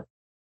cards are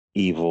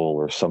evil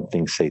or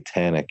something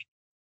satanic,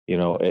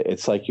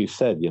 it's like you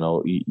said,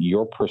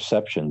 your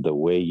perception, the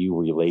way you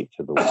relate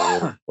to the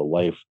world, the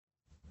life,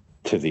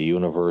 to the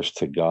universe,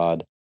 to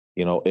God,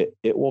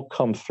 it will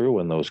come through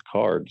in those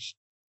cards.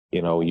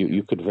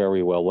 You could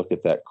very well look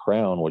at that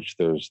crown, which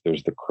there's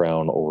the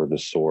crown over the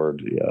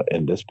sword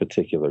in this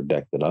particular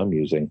deck that I'm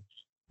using,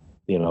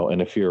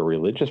 and if you're a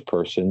religious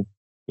person,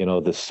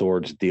 the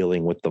sword's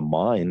dealing with the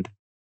mind,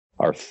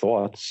 our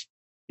thoughts.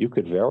 You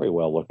could very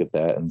well look at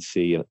that and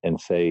see and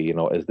say,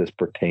 as this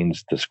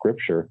pertains to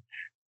Scripture,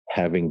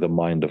 having the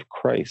mind of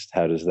Christ,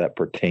 how does that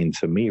pertain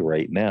to me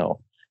right now?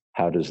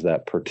 How does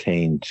that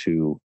pertain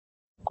to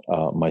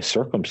my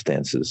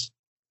circumstances?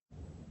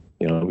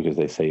 Because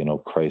they say,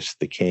 Christ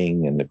the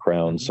King and the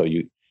crown. So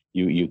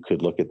you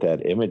could look at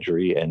that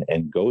imagery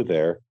and go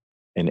there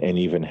and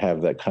even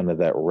have that kind of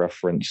that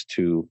reference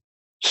to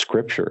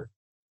Scripture.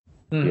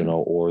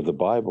 Or the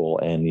Bible,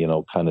 and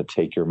kind of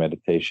take your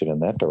meditation in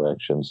that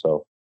direction.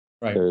 So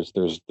right.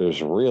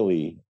 There's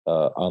really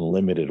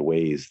unlimited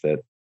ways that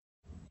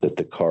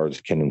the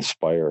cards can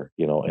inspire,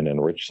 and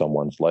enrich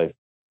someone's life.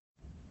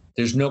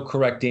 There's no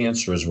correct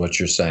answer, is what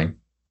you're saying.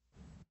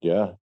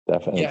 Yeah,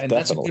 definitely. Yeah, and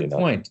that's a good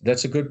point.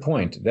 That's a good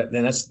point.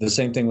 And that's the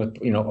same thing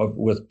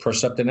with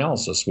percept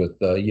analysis, with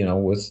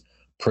with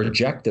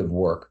projective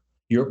work.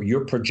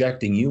 You're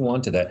projecting you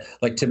onto that.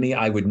 Like, to me,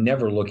 I would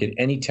never look at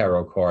any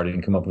tarot card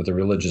and come up with a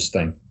religious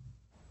thing.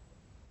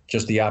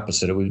 Just the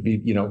opposite. It would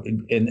be,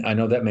 and I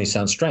know that may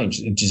sound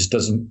strange. It just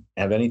doesn't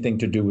have anything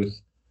to do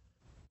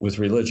with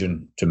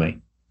religion to me.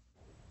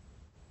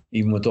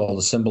 Even with all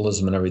the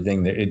symbolism and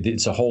everything,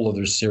 it's a whole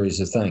other series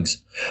of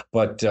things.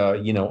 But,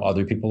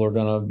 other people are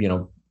going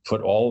to,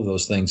 put all of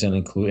those things in,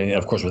 including,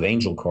 of course, with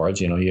angel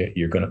cards,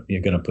 you're going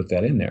to put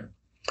that in there.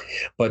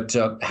 But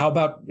how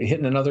about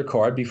hitting another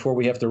card before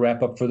we have to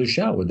wrap up for the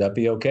show? Would that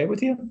be okay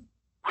with you?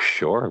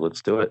 Sure,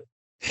 let's do it.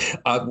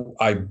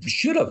 I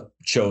should have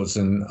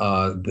chosen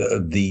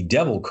the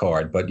Devil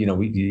card, but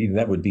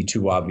that would be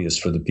too obvious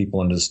for the people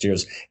under the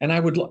stairs. And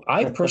I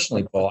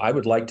personally, Paul, I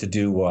would like to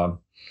do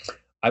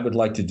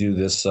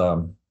this.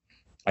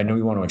 I know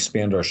we want to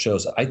expand our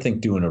shows. I think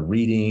doing a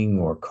reading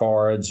or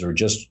cards, or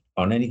just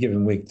on any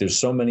given week, there's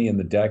so many in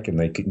the deck and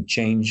they can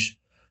change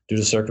due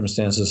to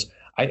circumstances.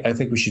 I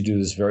think we should do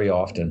this very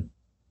often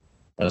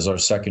as our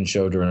second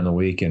show during the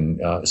week,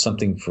 and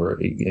something for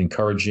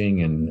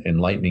encouraging and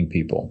enlightening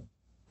people.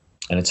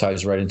 And it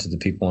ties right into the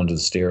people under the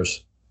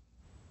stairs.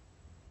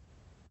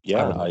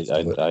 Yeah,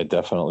 I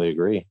definitely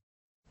agree.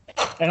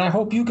 And I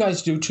hope you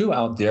guys do too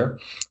out there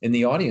in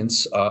the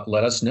audience.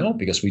 Let us know,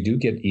 because we do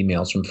get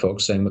emails from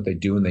folks saying what they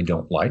do and they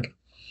don't like.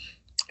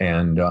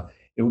 And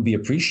it would be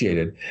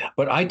appreciated.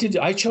 But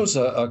I chose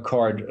a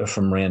card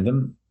from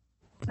randomly,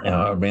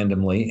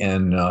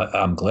 and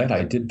I'm glad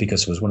I did,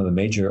 because it was one of the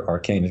major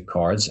arcana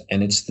cards,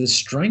 and it's the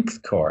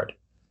Strength card.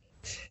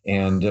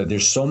 And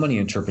there's so many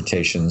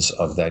interpretations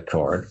of that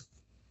card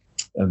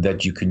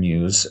that you can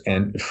use.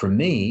 And for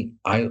me,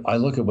 I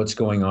look at what's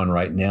going on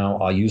right now.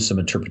 I'll use some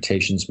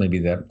interpretations maybe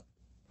that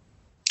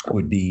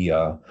would be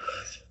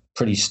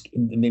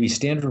maybe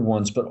standard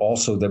ones, but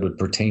also that would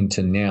pertain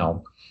to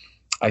now.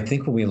 I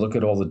think when we look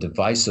at all the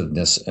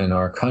divisiveness in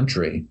our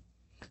country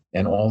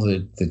and all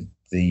the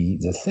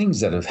things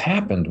that have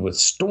happened with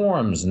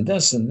storms and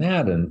this and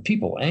that and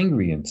people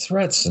angry and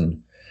threats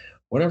and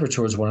whatever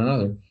towards one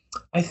another,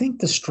 I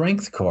think the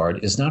strength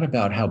card is not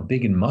about how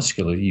big and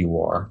muscular you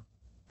are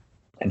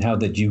and how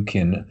that you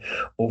can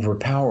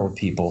overpower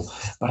people.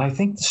 But I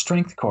think the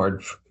strength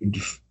card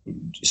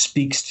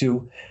speaks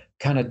to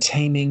kind of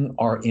taming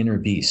our inner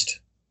beast,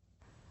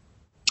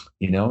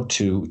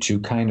 to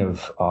kind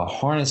of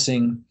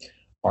harnessing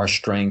our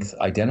strength,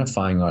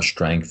 identifying our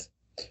strength,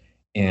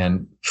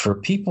 and for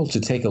people to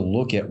take a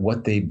look at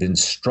what they've been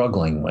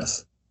struggling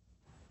with.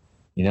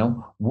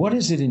 What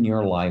is it in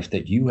your life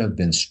that you have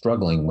been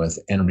struggling with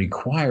and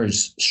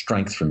requires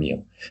strength from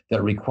you,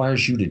 that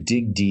requires you to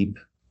dig deep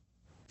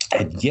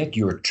and get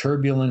your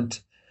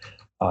turbulent,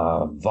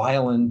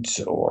 violent,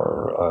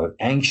 or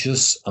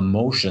anxious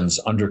emotions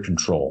under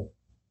control?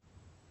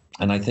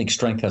 And I think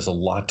strength has a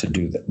lot to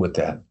do with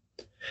that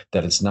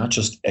it's not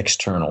just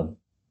external,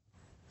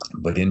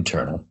 but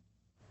internal.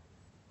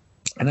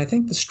 And I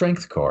think the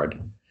strength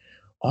card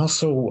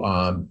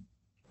also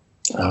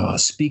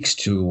speaks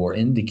to or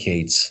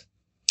indicates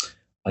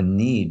a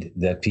need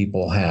that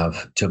people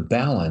have to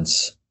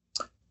balance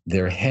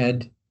their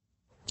head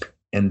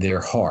and their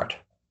heart.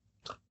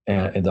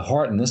 And the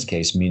heart in this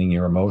case, meaning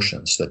your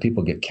emotions, that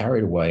people get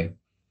carried away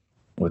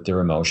with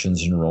their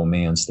emotions in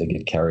romance. They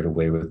get carried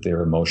away with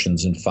their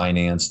emotions in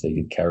finance. They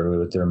get carried away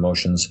with their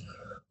emotions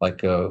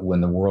like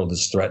when the world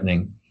is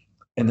threatening.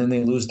 And then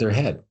they lose their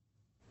head.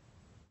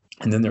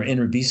 And then their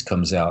inner beast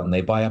comes out and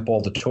they buy up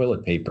all the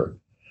toilet paper,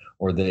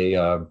 or they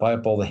buy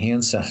up all the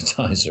hand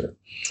sanitizer,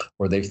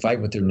 or they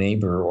fight with their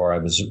neighbor. Or I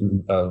was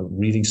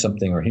reading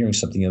something or hearing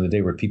something the other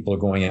day where people are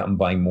going out and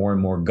buying more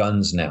and more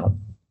guns now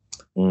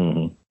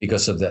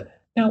because of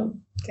that. Now,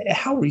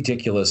 how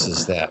ridiculous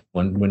is that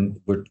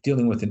when we're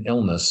dealing with an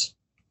illness?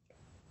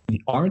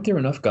 Aren't there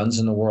enough guns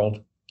in the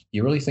world?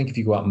 You really think if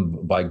you go out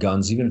and buy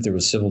guns, even if there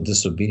was civil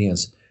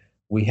disobedience,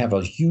 we have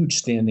a huge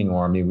standing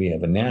army. We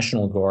have a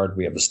National Guard.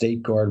 We have a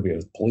State Guard. We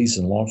have police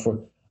and law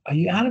enforcement. Are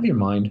you out of your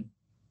mind?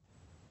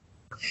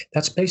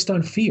 That's based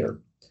on fear.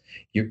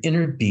 Your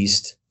inner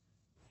beast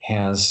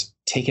has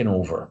taken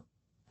over,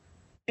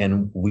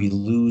 and we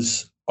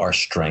lose our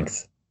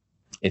strength.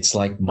 It's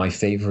like my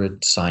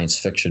favorite science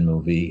fiction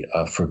movie,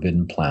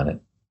 Forbidden Planet.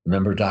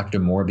 Remember Dr.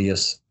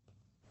 Morbius?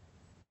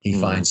 He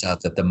finds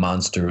out that the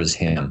monster is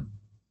him.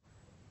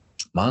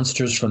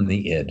 Monsters from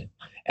the id.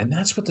 And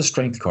that's what the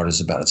strength card is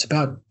about. It's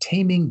about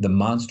taming the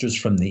monsters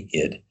from the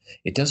id.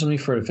 It doesn't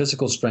refer to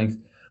physical strength,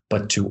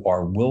 but to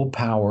our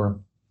willpower,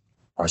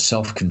 our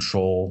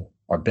self-control,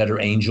 our better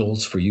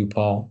angels for you,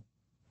 Paul.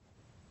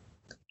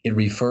 It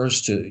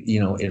refers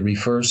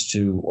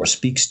to or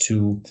speaks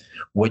to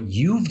what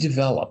you've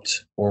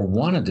developed or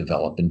want to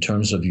develop in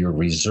terms of your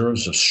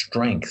reserves of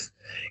strength,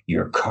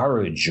 your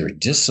courage, your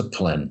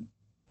discipline.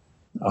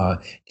 Do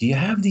you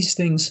have these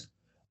things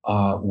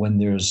when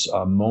there's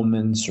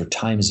moments or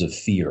times of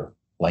fear,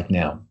 like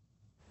now,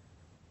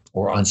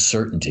 or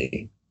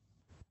uncertainty?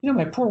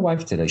 My poor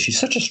wife today, she's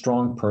such a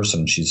strong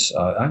person.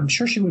 I'm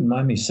sure she wouldn't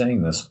mind me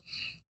saying this.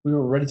 We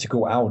were ready to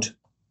go out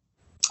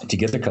to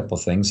get a couple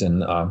of things,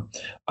 and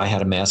I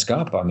had a mask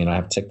up. I mean, I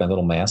have to take my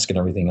little mask and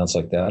everything else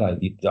like that.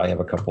 I have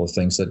a couple of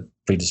things that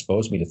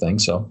predispose me to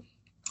things, so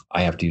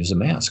I have to use a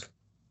mask.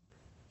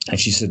 And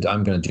she said,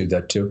 I'm going to do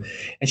that too.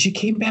 And she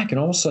came back, and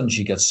all of a sudden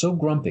she got so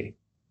grumpy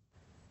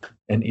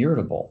and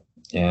irritable.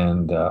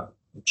 And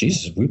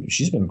Jesus,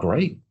 she's been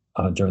great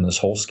during this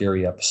whole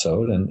scary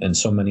episode and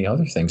so many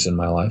other things in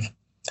my life.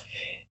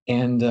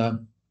 And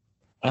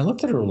I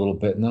looked at her a little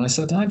bit, and then I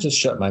said, I just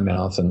shut my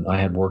mouth, and I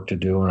had work to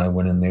do, and I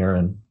went in there,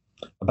 and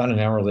about an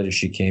hour later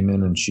she came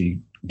in and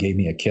she gave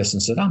me a kiss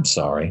and said, I'm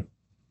sorry.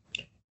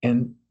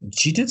 And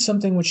she did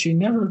something which she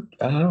never,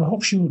 and I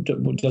hope she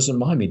doesn't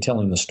mind me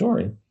telling the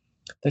story,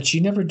 that she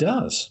never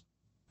does.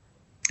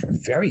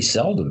 Very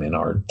seldom in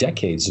our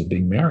decades of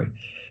being married.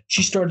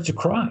 She started to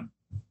cry.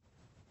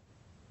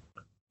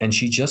 And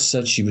she just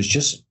said she was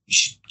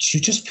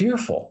just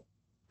fearful,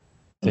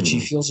 that she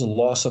feels a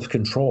loss of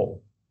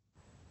control.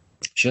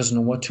 She doesn't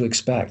know what to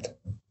expect.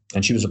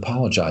 And she was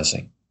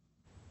apologizing.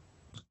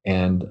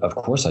 And of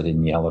course, I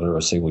didn't yell at her or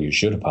say, well, you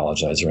should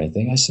apologize or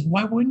anything. I said,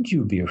 why wouldn't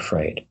you be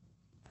afraid?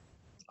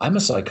 I'm a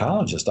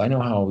psychologist. I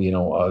know how,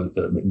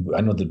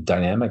 I know the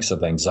dynamics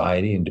of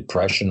anxiety and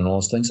depression and all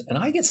those things. And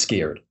I get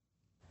scared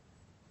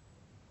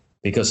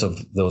because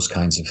of those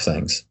kinds of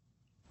things.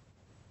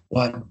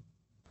 But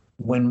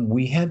when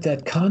we had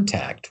that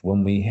contact,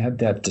 when we had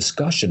that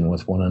discussion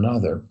with one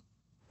another,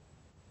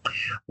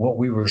 what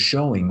we were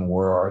showing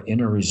were our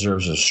inner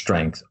reserves of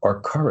strength, our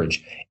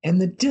courage, and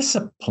the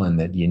discipline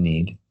that you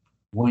need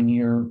when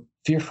you're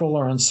fearful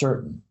or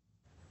uncertain.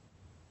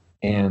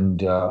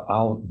 And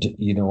I'll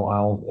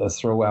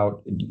throw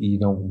out,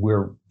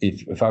 where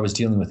if I was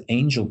dealing with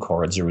angel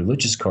cards or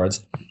religious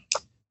cards,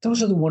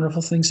 those are the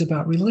wonderful things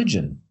about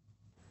religion.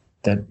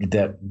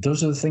 That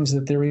those are the things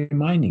that they're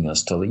reminding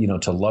us to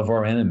love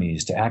our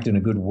enemies, to act in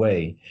a good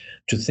way,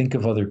 to think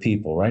of other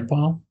people, right,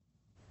 Paul?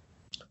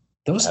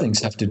 Those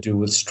things have to do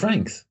with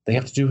strength. They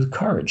have to do with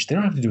courage. They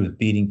don't have to do with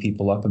beating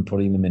people up and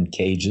putting them in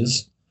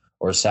cages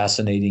or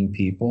assassinating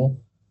people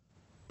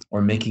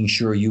or making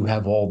sure you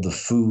have all the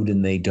food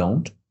and they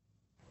don't.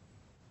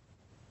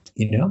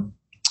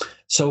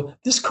 So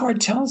this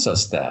card tells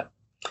us that.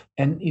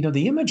 And,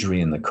 the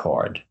imagery in the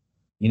card,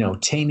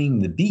 taming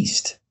the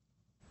beast.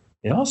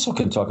 It also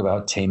can talk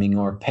about taming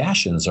our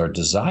passions, our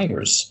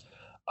desires.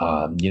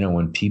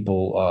 When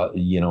people,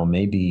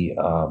 maybe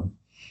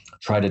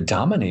try to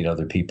dominate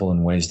other people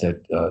in ways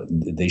that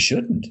they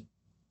shouldn't,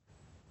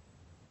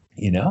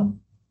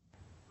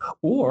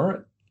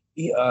 or,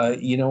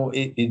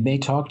 it may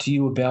talk to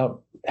you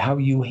about how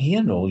you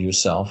handle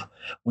yourself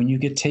when you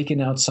get taken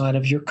outside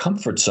of your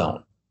comfort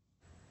zone.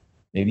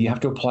 Maybe you have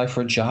to apply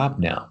for a job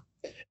now.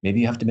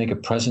 Maybe you have to make a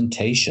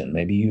presentation.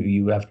 Maybe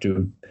you have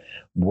to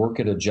work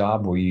at a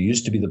job where you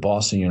used to be the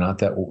boss and you're not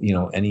that,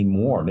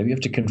 anymore. Maybe you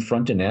have to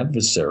confront an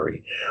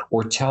adversary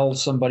or tell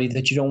somebody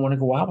that you don't want to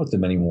go out with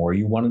them anymore.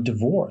 You want a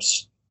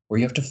divorce, or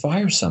you have to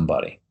fire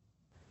somebody.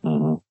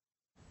 Mm-hmm.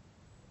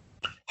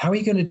 How are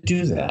you going to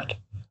do that?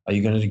 Are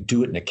you going to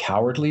do it in a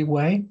cowardly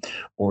way,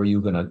 or are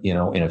you going to,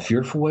 in a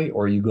fearful way,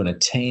 or are you going to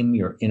tame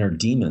your inner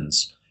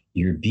demons,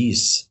 your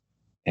beasts,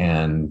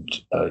 and,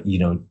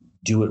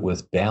 do it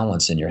with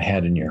balance in your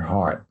head and your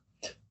heart?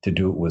 To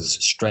do it with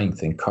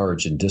strength and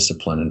courage and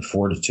discipline and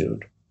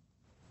fortitude.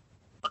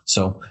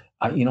 So,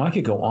 I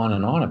could go on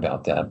and on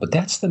about that, but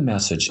that's the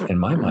message in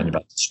my mind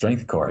about the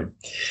strength card.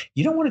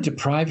 You don't want to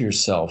deprive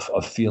yourself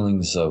of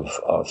feelings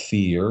of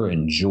fear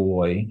and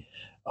joy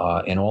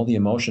and all the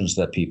emotions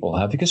that people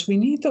have, because we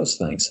need those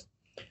things.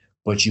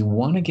 But you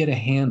want to get a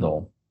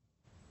handle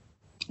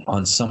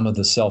on some of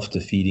the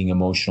self-defeating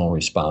emotional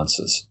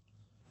responses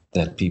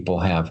that people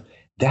have.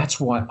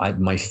 That's why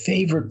my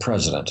favorite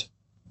president,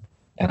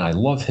 and I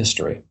love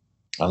history.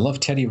 I love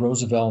Teddy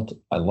Roosevelt.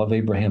 I love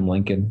Abraham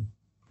Lincoln.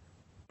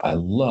 I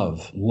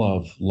love,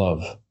 love,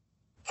 love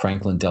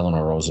Franklin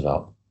Delano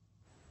Roosevelt.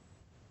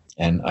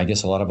 And I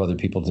guess a lot of other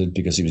people did,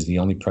 because he was the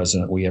only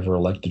president we ever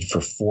elected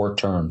for 4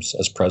 terms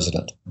as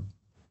president.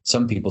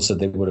 Some people said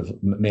they would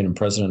have made him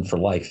president for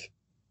life.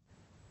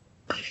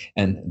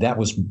 And that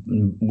was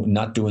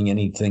not doing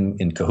anything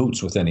in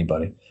cahoots with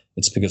anybody.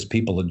 It's because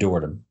people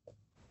adored him.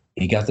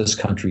 He got this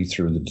country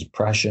through the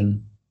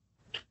Depression,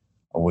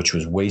 which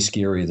was way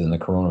scarier than the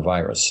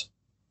coronavirus.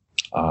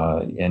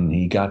 And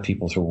he got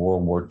people through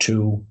World War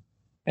II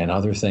and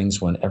other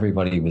things when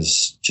everybody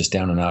was just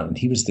down and out. And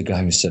he was the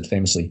guy who said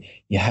famously,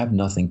 "You have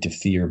nothing to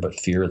fear but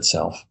fear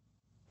itself."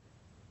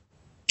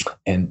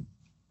 And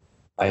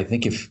I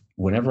think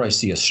whenever I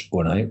see a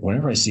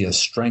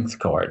strength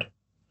card,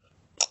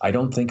 I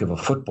don't think of a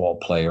football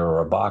player or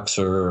a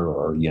boxer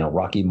or,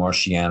 Rocky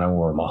Marciano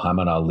or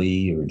Muhammad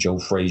Ali or Joe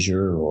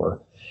Frazier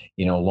or,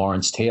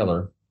 Lawrence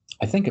Taylor.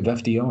 I think of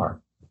FDR.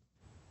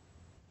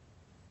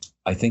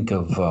 I think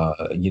of,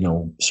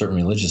 certain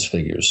religious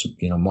figures,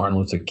 Martin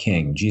Luther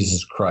King,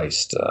 Jesus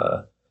Christ,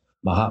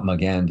 Mahatma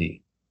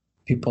Gandhi,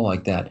 people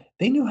like that.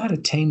 They knew how to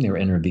tame their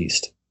inner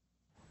beast.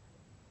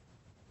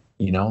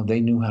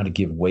 They knew how to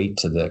give weight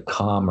to the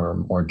calmer,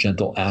 more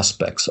gentle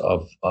aspects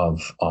of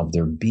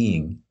their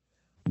being,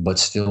 but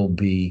still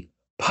be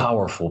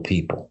powerful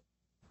people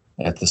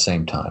at the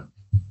same time.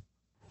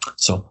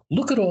 So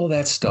look at all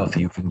that stuff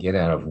you can get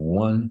out of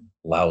one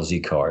lousy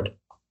card.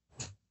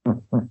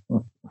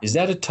 Is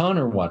that a ton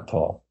or what,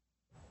 Paul?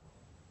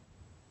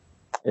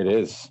 It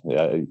is.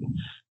 Yeah.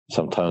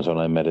 Sometimes when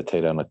I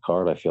meditate on a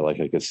card, I feel like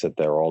I could sit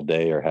there all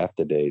day or half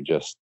the day.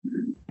 Just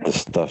the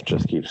stuff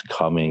just keeps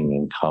coming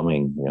and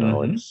coming.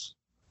 It's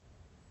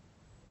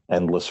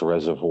endless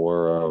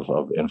reservoir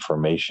of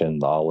information,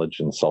 knowledge,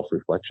 and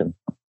self-reflection.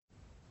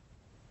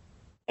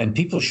 And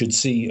people should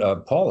see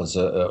Paul as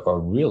a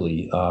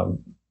really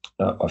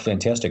a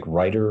fantastic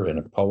writer and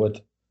a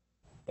poet,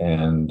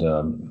 and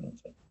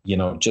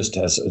just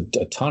has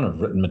a ton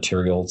of written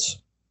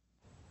materials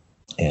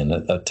and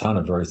a ton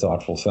of very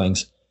thoughtful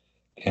things.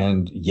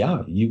 And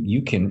yeah,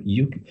 you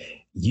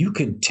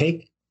can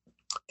take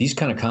these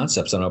kind of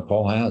concepts I know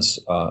Paul has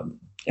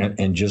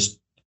and just,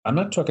 I'm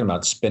not talking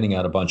about spinning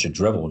out a bunch of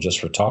drivel just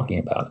for talking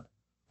about it.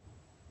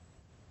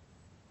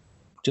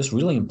 Just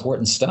really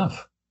important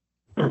stuff.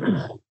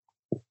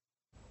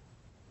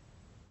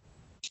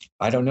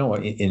 I don't know,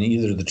 in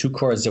either of the 2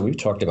 cards that we've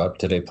talked about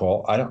today,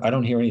 Paul, I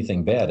don't hear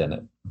anything bad in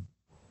it.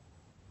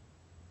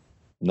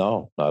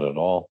 No, not at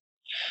all.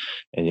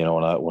 And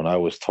when I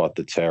was taught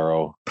the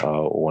tarot,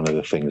 one of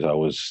the things I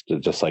was,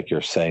 just like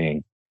you're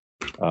saying,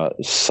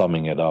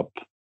 summing it up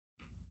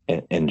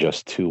in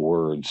just 2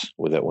 words,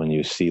 with that when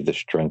you see the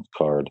strength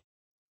card,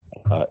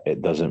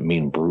 it doesn't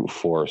mean brute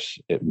force.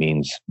 It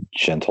means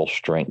gentle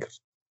strength.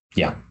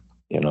 Yeah.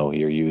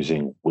 You're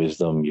using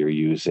wisdom, you're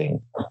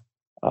using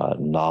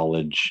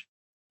knowledge,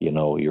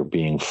 you're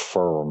being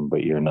firm,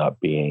 but you're not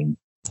being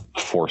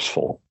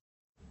forceful.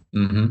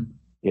 Mm-hmm.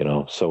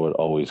 So it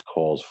always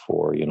calls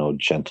for,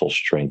 gentle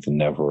strength,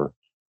 never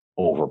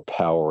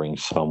overpowering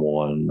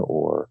someone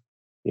or,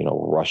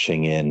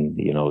 rushing in,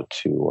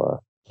 to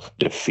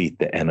defeat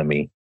the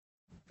enemy.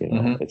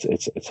 Mm-hmm.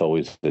 It's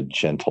always the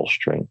gentle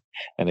strength.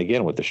 And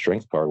again, with the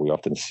strength card, we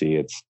often see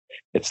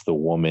it's the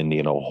woman,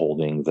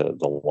 holding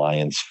the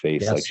lion's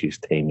face, Yes. like she's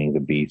taming the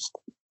beast.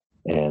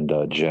 And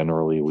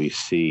generally we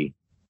see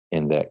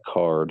in that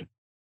card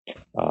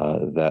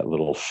that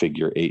little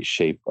figure 8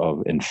 shape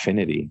of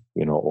infinity,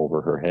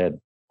 over her head.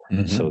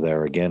 Mm-hmm. So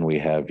there again, we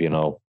have,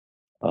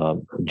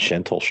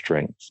 gentle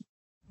strength,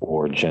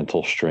 or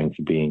gentle strength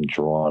being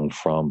drawn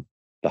from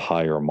the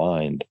higher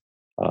mind,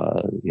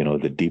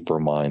 the deeper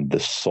mind, the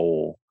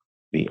soul,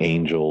 the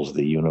angels,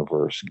 the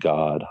universe,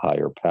 God,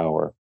 higher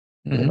power.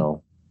 Mm-hmm.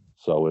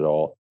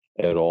 So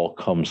it all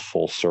comes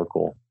full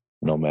circle,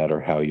 no matter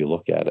how you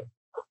look at it.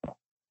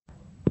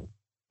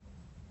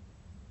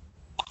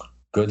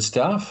 Good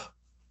stuff.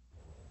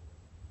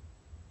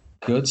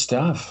 Good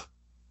stuff.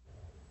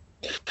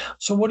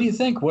 So what do you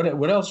think?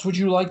 What else would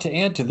you like to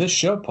add to this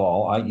show,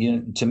 Paul?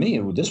 To me,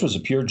 this was a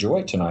pure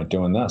joy tonight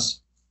doing this.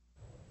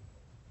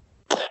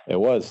 It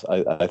was.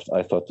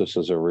 I thought this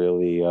was a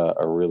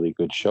really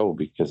good show,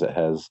 because it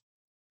has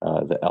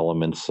the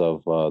elements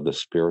of the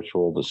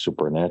spiritual, the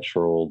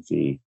supernatural,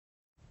 the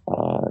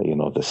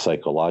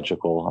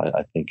psychological.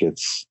 I think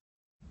it's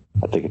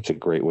a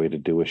great way to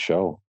do a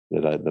show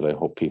that I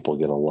hope people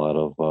get a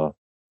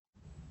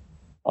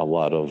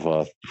lot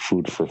of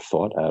food for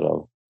thought out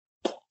of.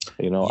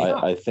 Yeah.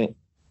 I think.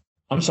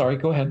 I'm sorry.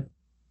 Go ahead.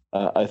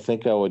 I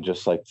think I would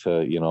just like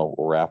to,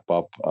 wrap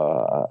up.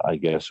 I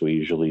guess we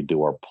usually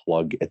do our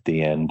plug at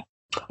the end.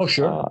 Oh,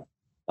 sure.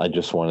 I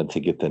just wanted to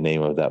get the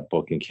name of that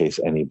book in case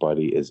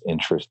anybody is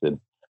interested.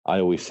 I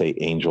always say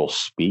Angels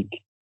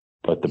Speak,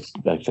 but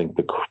I think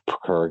the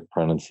correct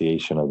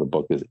pronunciation of the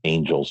book is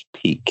Angels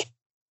Peak.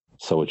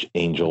 So it's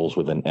Angels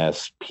with an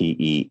S,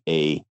 Peake.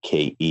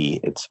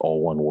 It's all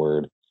one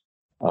word.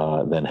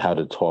 Then How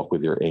to Talk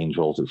with Your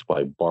Angels. It's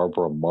by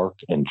Barbara Mark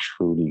and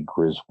Trudy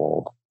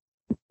Griswold.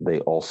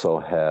 They also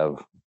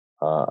have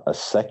a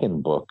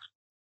second book,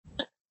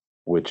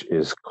 which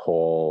is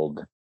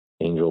called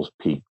Angels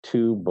Peak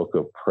 2, Book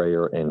of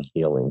Prayer and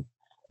Healing.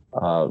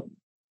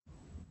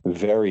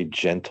 Very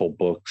gentle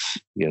books,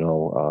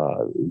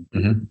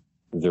 Mm-hmm.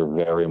 They're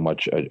very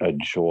much a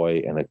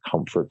joy and a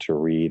comfort to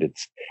read.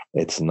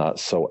 It's not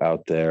so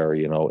out there,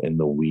 in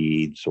the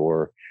weeds,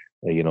 or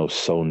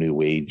so new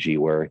agey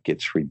where it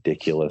gets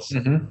ridiculous.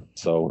 Mm-hmm.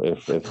 So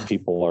if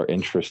people are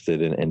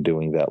interested in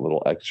doing that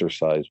little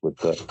exercise with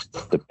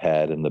the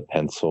pad and the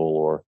pencil,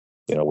 or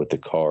with the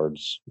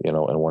cards, and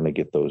want to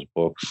get those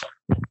books,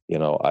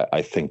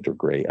 I think they're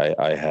great.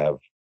 I have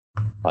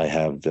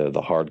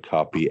the hard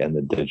copy and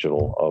the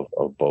digital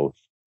of both.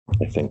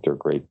 I think they're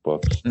great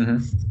books.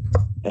 Mm-hmm.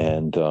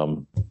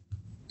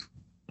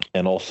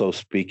 And also,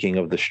 speaking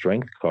of the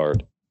strength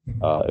card,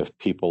 if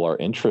people are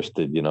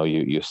interested,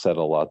 you said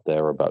a lot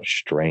there about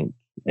strength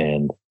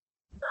and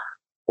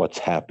what's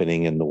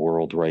happening in the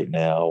world right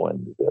now,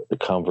 and the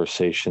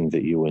conversation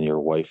that you and your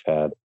wife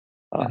had.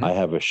 Mm-hmm. I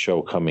have a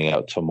show coming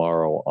out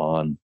tomorrow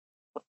on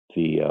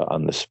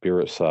the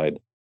spirit side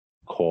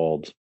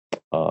called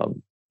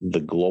The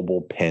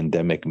Global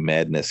Pandemic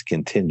Madness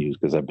Continues,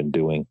 because I've been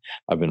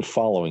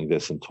following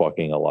this and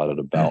talking a lot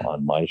about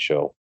on my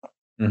show.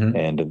 Mm-hmm.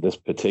 And in this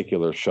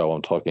particular show,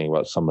 I'm talking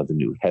about some of the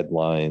new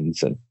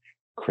headlines and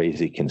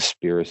crazy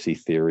conspiracy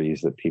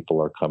theories that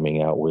people are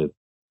coming out with.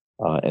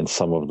 And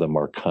some of them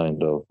are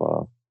kind of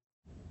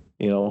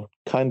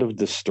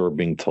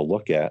disturbing to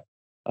look at.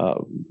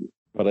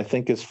 But I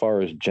think as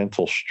far as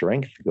gentle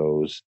strength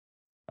goes,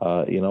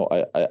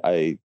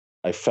 I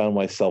found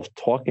myself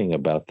talking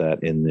about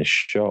that in this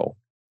show,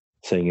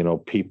 saying,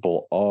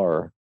 people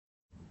are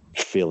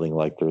feeling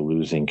like they're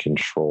losing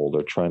control.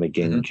 They're trying to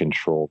gain mm-hmm.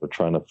 control. They're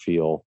trying to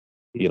feel,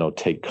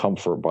 take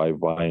comfort by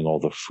buying all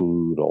the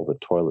food, all the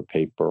toilet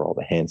paper, all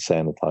the hand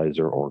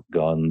sanitizer, or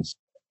guns,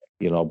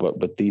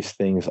 but these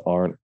things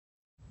aren't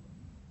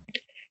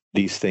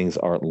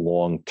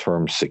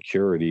long-term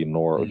security,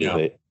 nor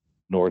do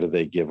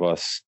they give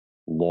us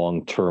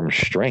long-term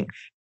strength,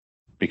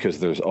 because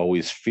there's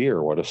always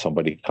fear. What if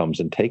somebody comes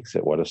and takes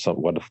it? What if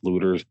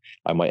looters,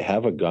 I might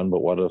have a gun,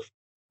 but what if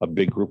a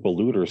big group of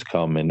looters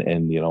come and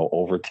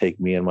overtake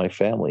me and my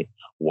family?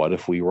 What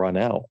if we run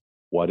out?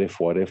 What if?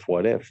 So,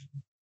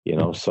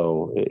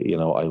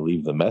 I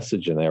leave the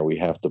message in there. We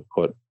have to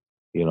put,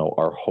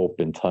 our hope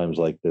in times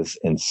like this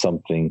in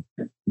something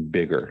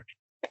bigger,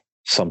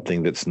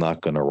 something that's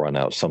not going to run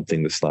out,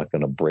 something that's not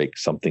going to break,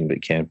 something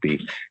that can't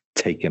be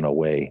taken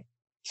away.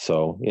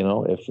 So,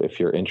 if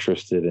you're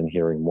interested in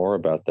hearing more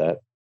about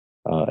that,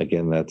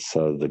 again, that's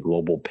The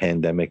Global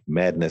Pandemic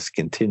Madness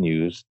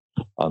Continues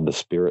on the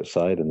spirit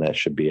side, and that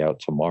should be out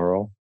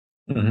tomorrow.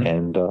 Mm-hmm.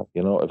 And,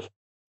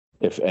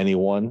 if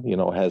anyone,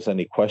 has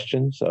any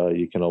questions,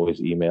 you can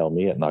always email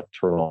me at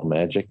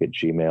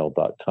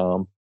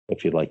nocturnalmagic@gmail.com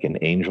if you'd like an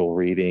angel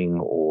reading,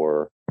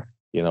 or,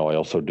 I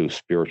also do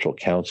spiritual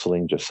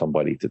counseling, just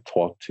somebody to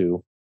talk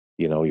to.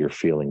 You're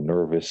feeling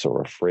nervous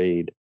or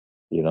afraid.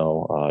 I'm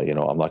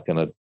not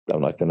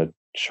gonna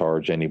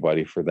charge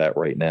anybody for that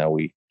right now.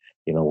 We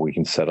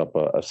can set up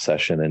a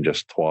session and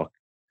just talk.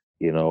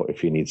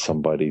 If you need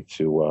somebody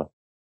to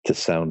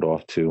sound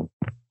off to,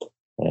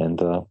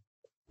 and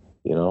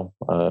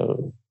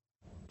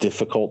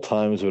difficult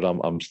times, but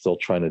I'm still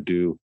trying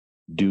to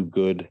do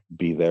good,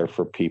 be there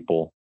for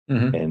people,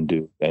 Mm-hmm.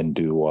 and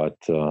do what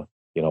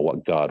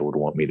what God would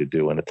want me to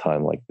do in a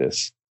time like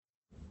this.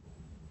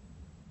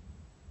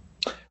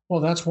 Well,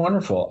 that's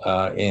wonderful.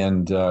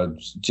 And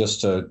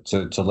just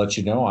to let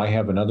you know, I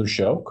have another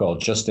show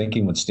called Just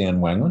Thinking with Stan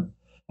Wanglund.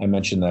 I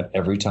mention that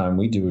every time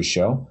we do a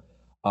show.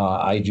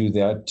 I do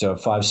that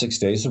 5-6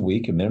 days a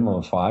week, a minimum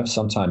of 5,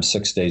 sometimes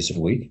 6 days a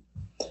week,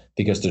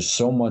 because there's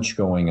so much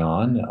going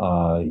on,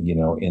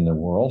 in the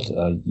world.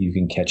 You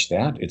can catch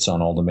that. It's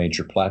on all the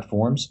major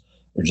platforms,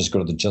 or just go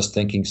to the Just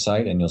Thinking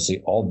site and you'll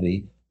see all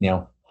the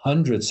now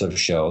hundreds of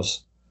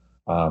shows.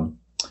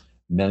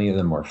 Many of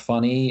them are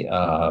funny.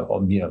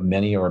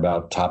 Many are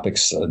about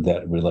topics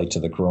that relate to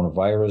the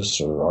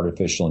coronavirus or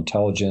artificial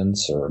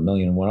intelligence or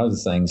 1,000,001 other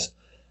things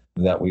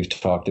that we've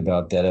talked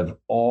about that have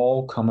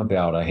all come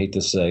about. I hate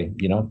to say,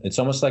 it's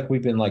almost like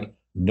we've been like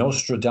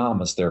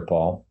Nostradamus there,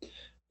 Paul.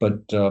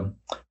 But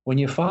when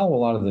you follow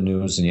a lot of the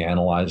news and you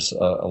analyze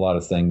a lot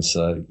of things,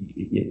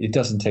 it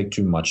doesn't take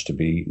too much to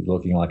be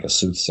looking like a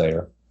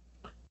soothsayer.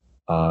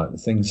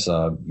 Things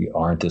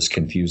aren't as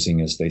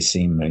confusing as they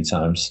seem many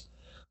times.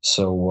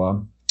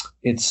 So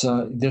it's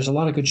there's a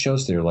lot of good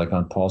shows there, like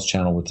on Paul's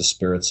channel with the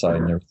spirit side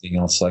and everything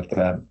else like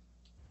that.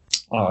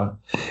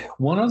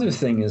 One other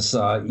thing is,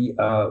 for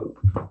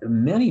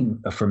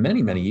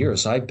many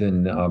years, I've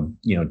been,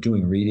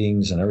 doing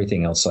readings and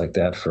everything else like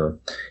that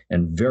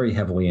and very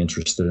heavily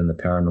interested in the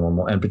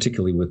paranormal, and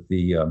particularly with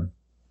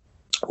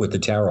the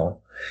tarot,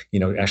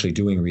 actually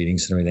doing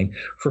readings and everything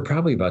for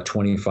probably about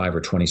 25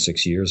 or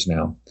 26 years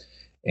now.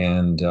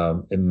 And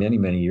many,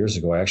 many years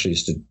ago, I actually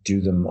used to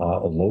do them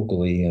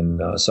locally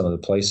in some of the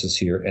places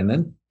here. And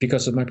then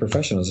because of my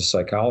profession as a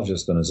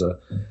psychologist and as a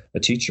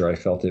teacher, I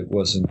felt it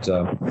wasn't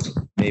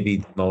maybe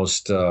the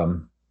most,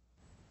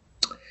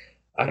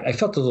 I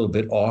felt a little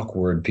bit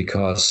awkward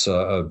because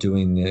of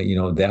doing,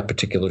 that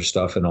particular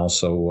stuff, and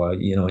also,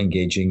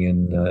 engaging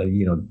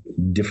in,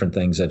 different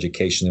things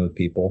educationally with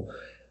people.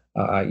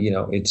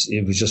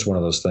 It was just one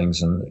of those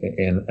things,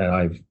 and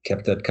I've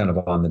kept that kind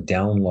of on the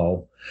down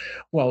low.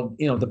 Well,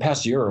 the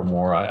past year or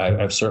more,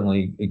 I've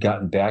certainly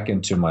gotten back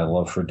into my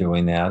love for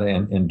doing that,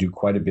 and do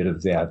quite a bit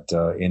of that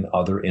in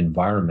other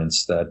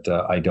environments that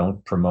I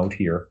don't promote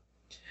here.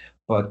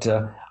 But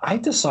I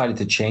decided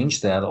to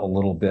change that a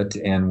little bit,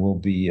 and we'll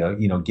be,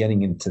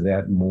 getting into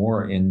that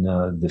more in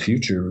the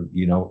future,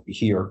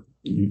 here,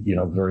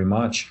 very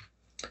much.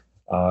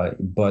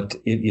 But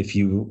if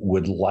you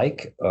would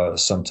like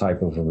some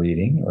type of a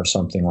reading or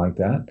something like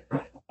that,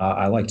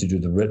 I like to do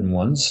the written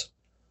ones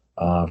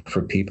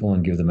for people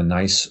and give them a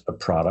nice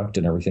product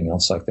and everything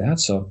else like that.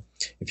 So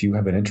if you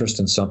have an interest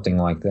in something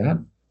like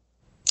that,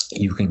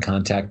 you can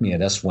contact me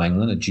at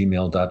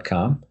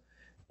swanglund@gmail.com,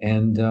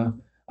 and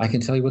I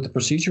can tell you what the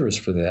procedure is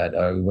for that,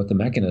 what the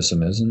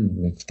mechanism is.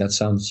 And if that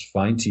sounds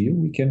fine to you,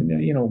 we can,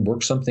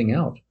 work something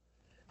out.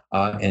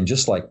 And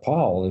just like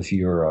Paul, if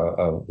you're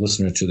a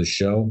listener to the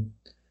show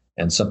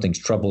and something's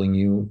troubling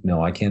you,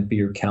 no, I can't be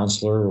your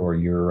counselor or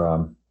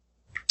your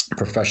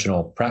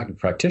professional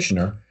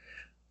practitioner,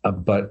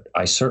 but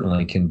I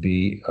certainly can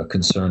be a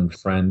concerned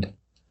friend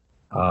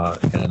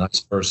and a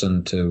nice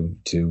person to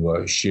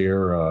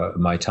share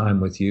my time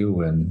with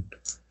you, and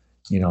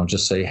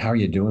just say, how are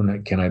you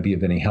doing? Can I be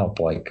of any help,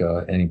 like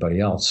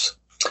anybody else?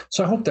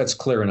 So I hope that's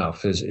clear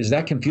enough. Is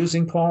that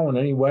confusing, Paul, in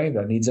any way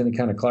that needs any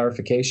kind of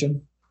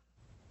clarification?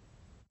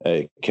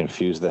 It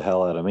confused the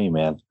hell out of me,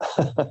 man.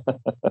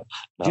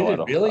 Did it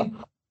really?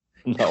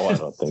 No, I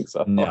don't think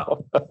so.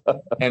 No.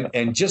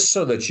 And just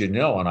so that you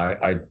know,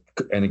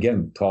 and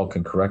again, Paul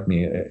can correct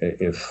me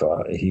if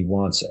he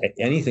wants,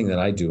 anything that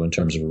I do in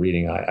terms of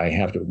reading,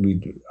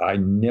 I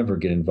never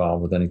get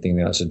involved with anything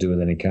that has to do with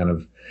any kind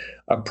of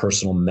a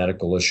personal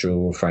medical issue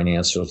or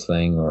financial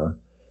thing, or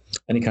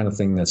any kind of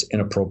thing that's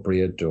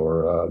inappropriate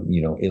or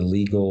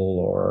illegal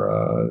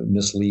or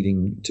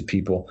misleading to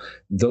people.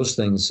 Those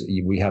things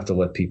we have to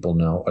let people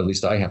know. At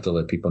least I have to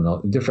let people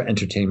know. They're for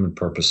entertainment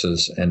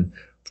purposes and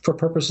for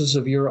purposes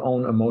of your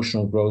own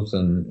emotional growth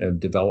and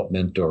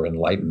development or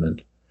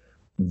enlightenment.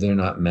 They're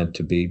not meant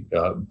to be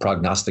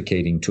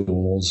prognosticating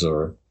tools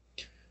or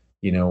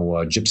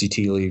gypsy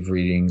tea leaf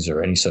readings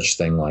or any such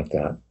thing like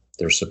that.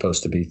 They're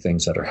supposed to be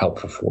things that are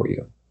helpful for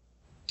you.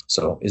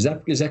 So is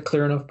that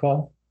clear enough,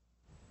 Paul?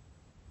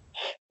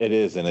 It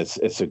is, and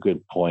it's a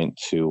good point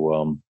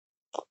to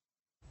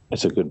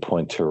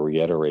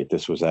reiterate.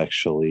 This was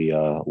actually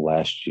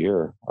last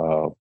year.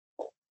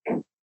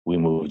 We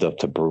moved up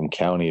to Broome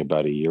County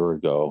about a year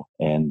ago,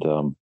 and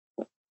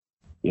it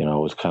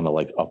was kind of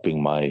like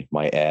upping my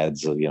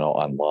ads,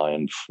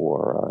 online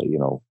for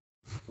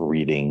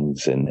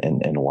readings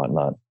and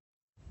whatnot.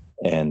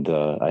 And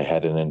I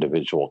had an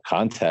individual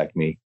contact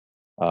me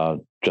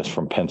just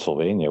from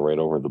Pennsylvania, right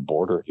over the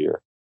border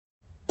here.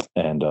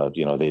 And,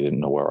 they didn't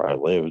know where I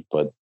lived,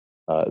 but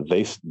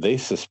they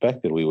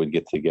suspected we would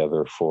get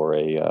together for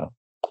a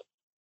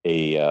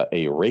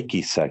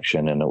Reiki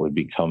section, and it would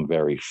become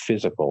very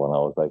physical. And I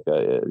was like,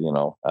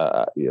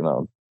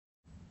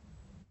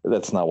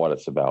 that's not what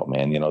it's about,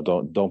 man.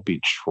 Don't be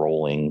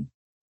trolling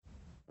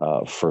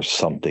for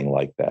something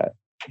like that.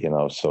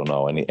 So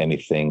no,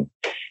 anything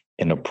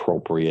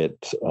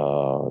inappropriate,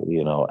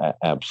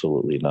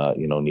 absolutely not.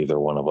 Neither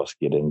one of us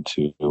get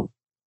into,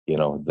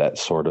 that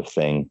sort of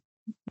thing,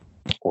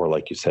 or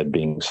like you said,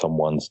 being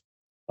someone's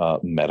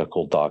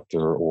medical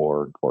doctor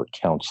or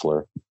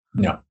counselor.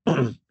 Yeah.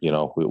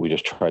 We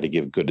just try to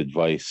give good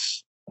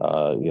advice,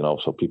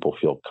 so people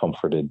feel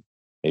comforted,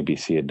 maybe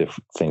see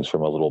things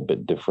from a little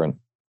bit different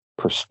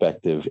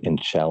perspective in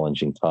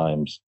challenging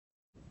times.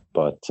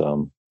 But,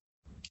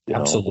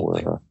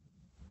 absolutely.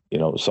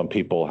 Some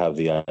people have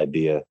the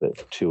idea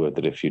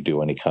that if you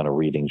do any kind of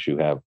readings, you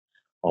have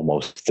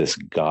almost this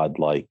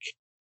godlike,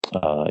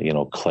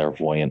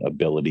 clairvoyant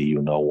ability,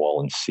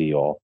 all and see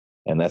all.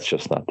 And that's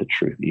just not the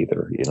truth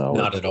either.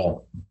 Not at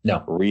all.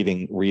 No.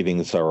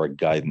 Readings are a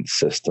guidance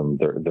system.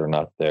 They're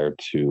not there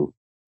to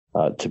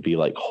be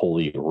like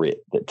holy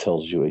writ that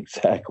tells you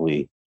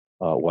exactly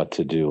what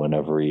to do in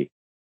every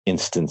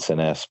instance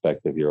and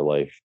aspect of your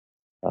life.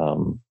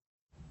 So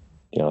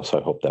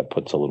I hope that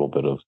puts a little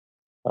bit of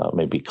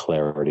maybe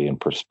clarity and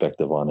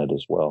perspective on it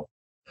as well.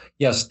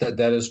 Yes, that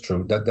is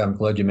true. I'm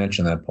glad you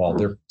mentioned that,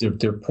 Paul.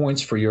 They're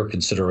points for your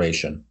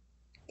consideration.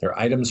 They're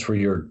items for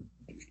your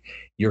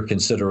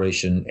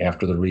consideration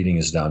after the reading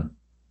is done.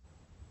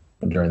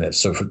 And during that,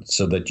 so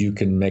that you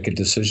can make a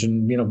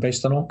decision,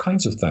 based on all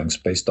kinds of things,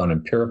 based on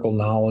empirical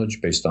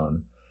knowledge, based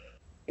on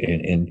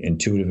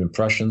intuitive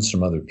impressions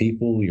from other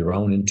people, your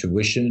own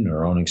intuition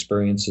or own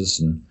experiences.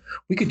 And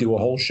we could do a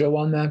whole show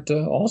on that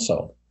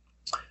also.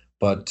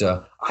 But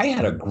I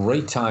had a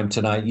great time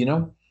tonight.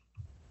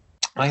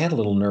 I had a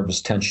little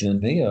nervous tension in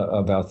me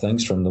about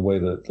things from the way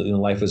that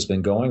life has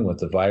been going with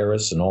the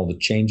virus and all the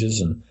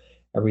changes and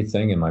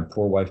everything, and my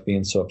poor wife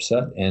being so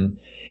upset. And,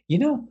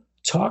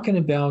 talking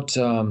about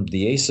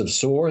the Ace of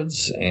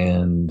Swords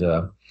and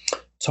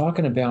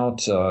talking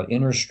about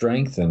inner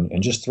strength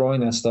and just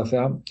throwing that stuff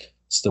out.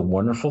 It's the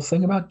wonderful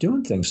thing about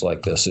doing things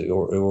like this,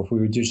 or if we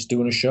were just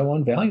doing a show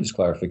on values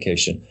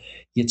clarification.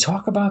 You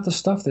talk about the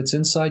stuff that's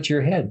inside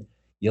your head.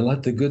 You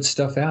let the good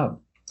stuff out.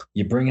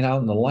 You bring it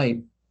out in the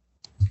light.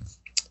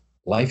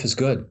 Life is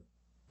good.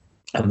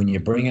 And when you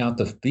bring out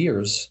the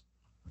fears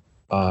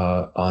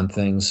on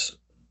things,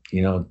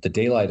 the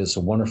daylight is a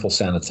wonderful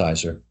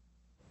sanitizer.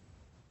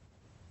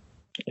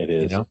 It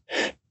is.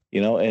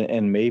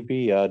 And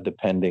maybe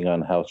depending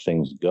on how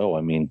things go,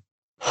 I mean,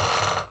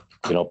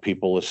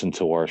 people listen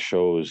to our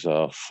shows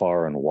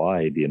far and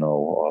wide,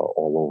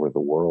 all over the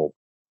world.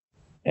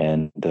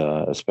 And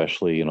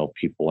especially,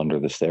 people under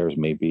the stairs,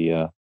 maybe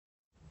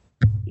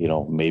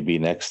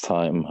next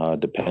time,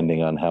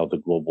 depending on how the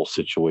global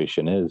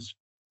situation is,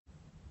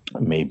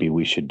 maybe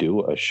we should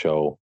do a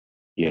show,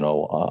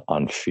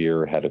 on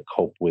fear, how to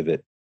cope with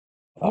it.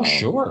 Oh,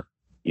 sure.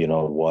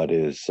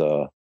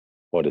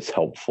 What is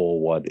helpful,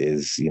 what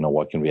is,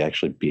 what can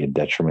actually be a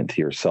detriment to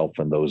yourself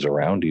and those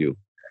around you,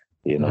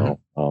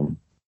 mm-hmm.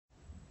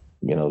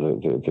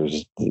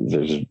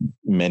 There's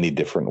many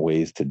different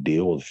ways to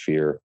deal with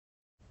fear,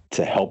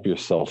 to help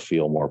yourself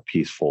feel more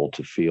peaceful,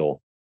 to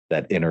feel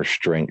that inner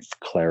strength,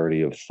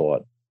 clarity of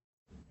thought.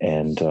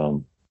 And,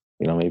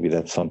 maybe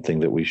that's something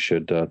that we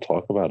should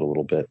talk about a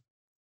little bit.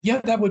 Yeah,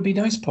 that would be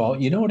nice,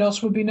 Paul. You know what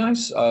else would be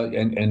nice?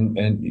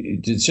 And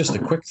it's just a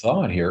quick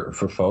thought here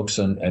for folks,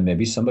 and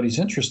maybe somebody's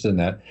interested in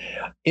that.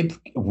 If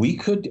we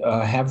could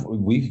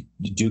we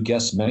do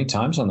guests many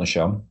times on the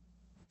show.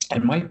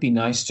 It might be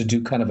nice to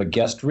do kind of a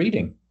guest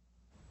reading.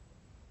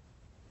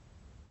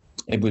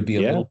 It would be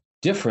a little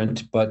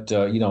different, but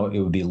it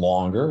would be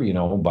longer,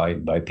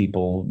 by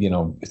people,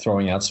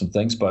 throwing out some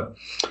things, but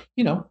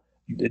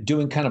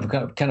doing kind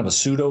of a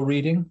pseudo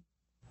reading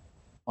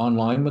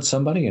online with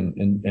somebody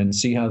and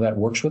see how that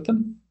works with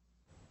them.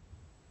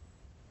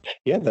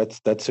 Yeah,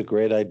 that's a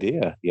great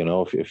idea.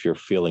 If you're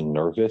feeling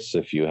nervous,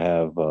 if you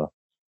have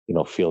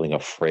feeling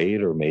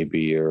afraid, or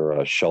maybe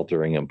you're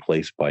sheltering in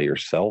place by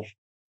yourself,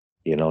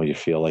 you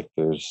feel like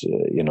there's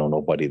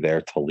nobody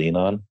there to lean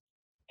on.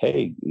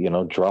 Hey,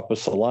 drop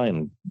us a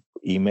line,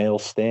 email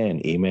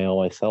Stan, email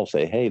myself,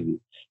 say, hey,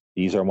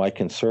 these are my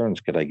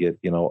concerns. Could I get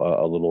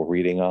a little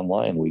reading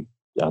online?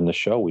 On the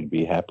show, we'd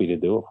be happy to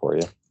do it for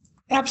you.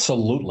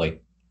 Absolutely.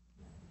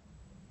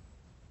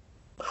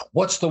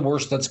 What's the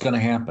worst that's going to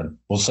happen?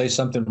 We'll say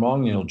something wrong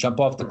and you'll jump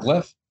off the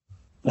cliff?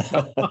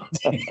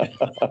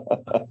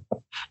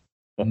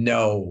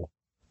 No,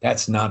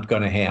 that's not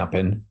going to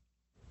happen.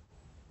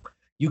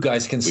 You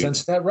guys can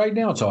sense that right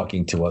now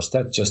talking to us.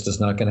 That just is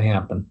not going to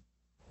happen.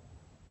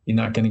 You're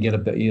not going to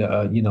get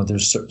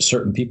there's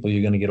certain people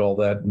you're going to get all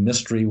that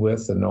mystery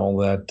with and all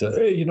that.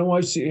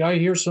 Hey, I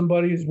hear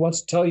somebody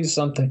wants to tell you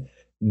something.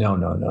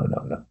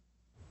 No.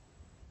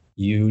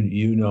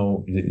 You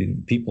know,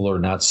 people are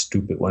not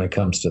stupid when it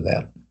comes to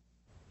that.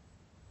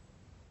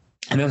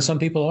 And then some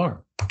people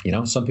are. You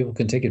know, some people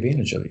can take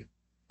advantage of you.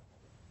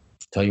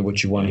 Tell you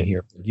what you want to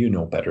hear. You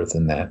know better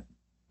than that.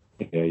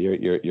 Yeah,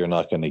 you're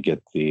not going to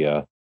get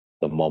the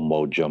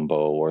mumbo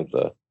jumbo or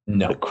the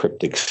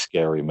cryptic,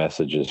 scary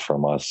messages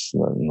from us.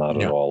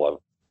 Not at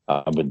all.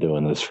 I've been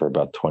doing this for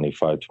about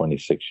 25,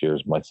 26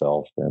 years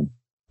myself, and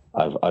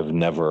I've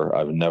never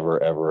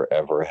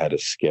ever had a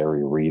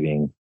scary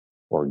reading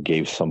or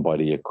gave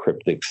somebody a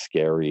cryptic,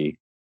 scary,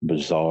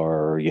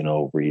 bizarre,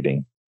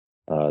 reading.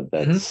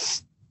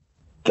 That's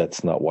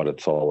not what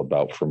it's all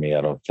about for me.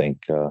 I don't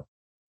think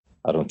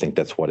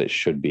that's what it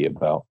should be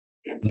about.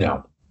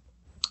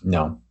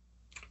 No.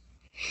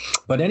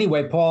 But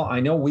anyway, Paul, I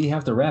know we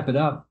have to wrap it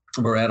up.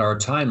 We're at our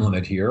time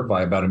limit here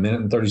by about 1 minute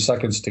and 30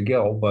 seconds to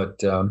go.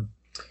 But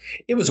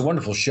it was a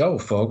wonderful show,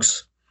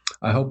 folks.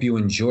 I hope you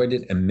enjoyed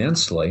it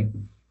immensely.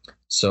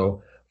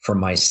 So for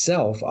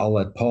myself, I'll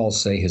let Paul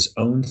say his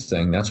own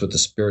thing. That's what the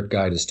spirit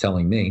guide is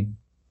telling me.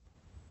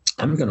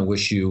 I'm going to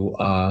wish you,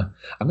 I'm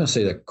going to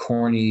say the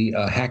corny,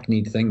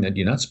 hackneyed thing that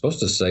you're not supposed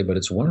to say, but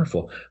it's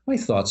wonderful. My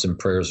thoughts and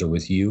prayers are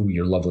with you,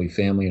 your lovely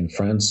family and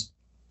friends,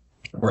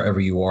 wherever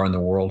you are in the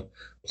world.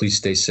 Please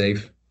stay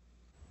safe.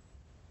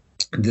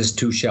 This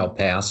too shall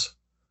pass.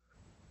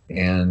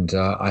 And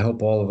I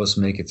hope all of us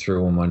make it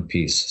through in one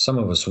piece. Some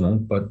of us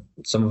won't, but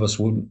some of us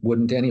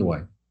wouldn't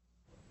anyway.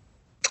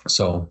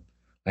 So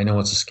I know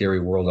it's a scary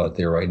world out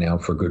there right now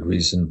for good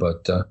reason,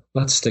 but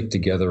let's stick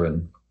together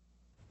and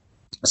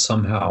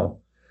somehow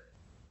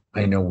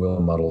I know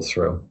we'll muddle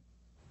through.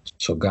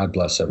 So God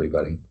bless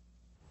everybody.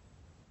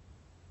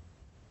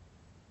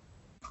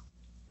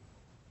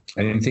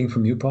 Anything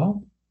from you,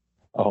 Paul?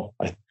 Oh,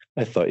 I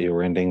thought you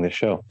were ending the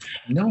show.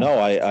 No,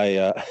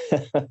 I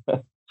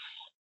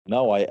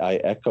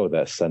echo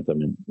that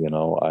sentiment.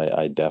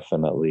 I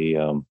definitely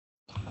I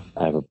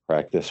have a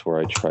practice where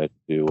I try to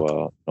do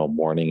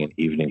morning and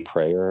evening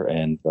prayer,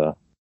 and I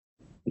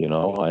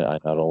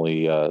not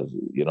only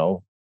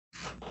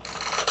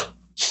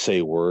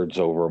say words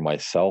over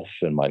myself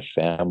and my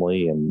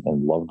family and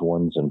loved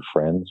ones and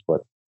friends,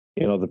 but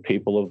the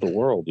people of the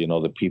world,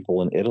 the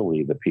people in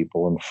Italy, the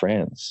people in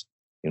France,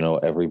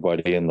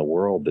 everybody in the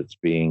world that's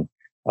being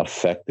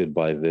affected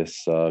by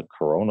this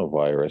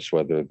coronavirus,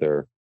 whether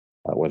they're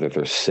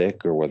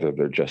sick or whether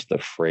they're just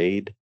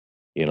afraid,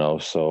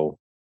 so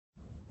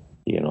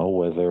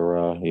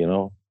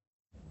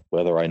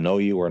whether I know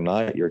you or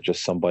not, you're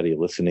just somebody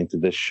listening to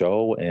this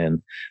show,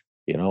 and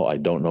I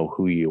don't know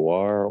who you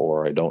are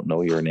or I don't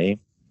know your name.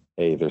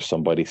 Hey, there's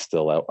somebody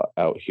still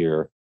out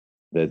here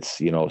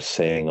that's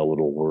saying a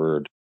little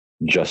word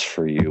just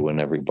for you and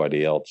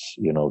everybody else,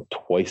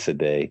 twice a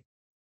day,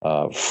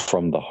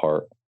 from the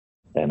heart.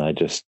 And I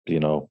just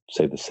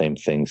say the same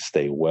thing: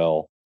 stay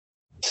well,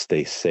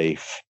 stay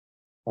safe,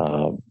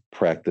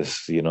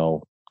 practice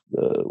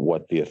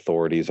what the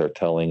authorities are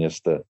telling us,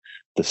 the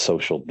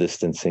social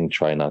distancing,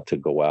 try not to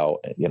go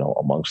out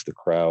amongst the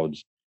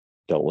crowds,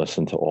 don't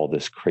listen to all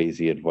this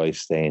crazy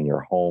advice, stay in your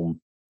home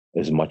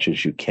as much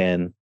as you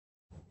can,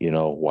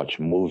 watch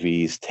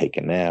movies, take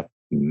a nap,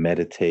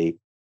 meditate.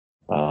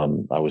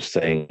 I was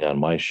saying on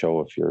my show,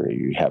 if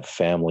you have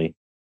family,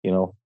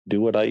 do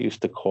what I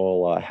used to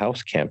call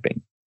house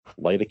camping.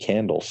 Light a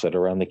candle, sit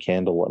around the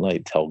candle at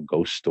night, tell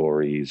ghost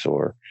stories,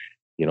 or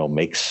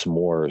make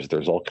s'mores.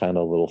 There's all kind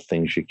of little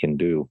things you can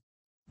do,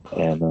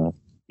 and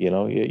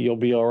you'll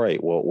be all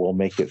right. We'll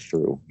make it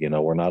through.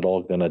 We're not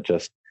all gonna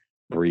just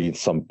breathe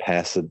some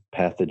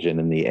pathogen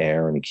in the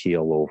air and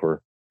keel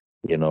over.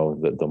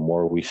 The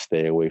more we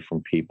stay away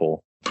from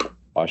people,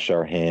 wash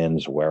our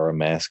hands, wear a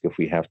mask if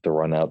we have to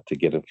run out to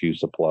get a few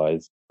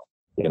supplies,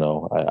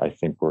 I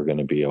think we're going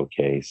to be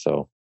okay.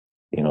 So,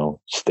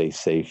 stay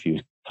safe,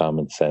 use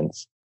common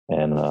sense,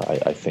 and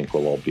I think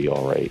we'll all be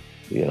all right,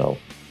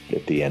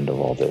 at the end of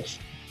all this.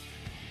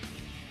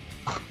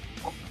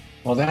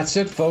 Well, that's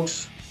it,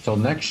 folks. Till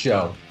next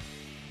show.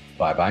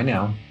 Bye-bye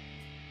now.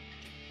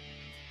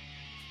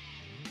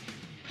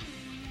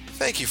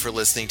 Thank you for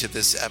listening to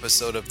this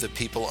episode of The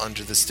People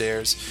Under the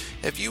Stairs.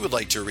 If you would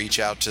like to reach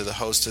out to the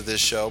host of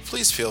this show,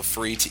 please feel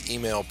free to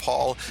email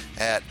Paul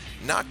at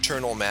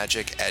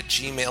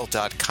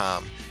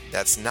nocturnalmagic@gmail.com.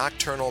 That's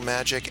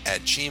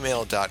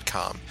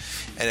nocturnalmagic@gmail.com.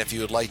 And if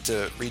you would like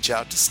to reach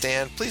out to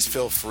Stan, please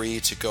feel free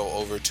to go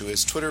over to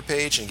his Twitter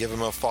page and give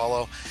him a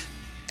follow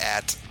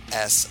at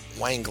S.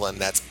 Wanglund.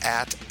 That's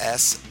at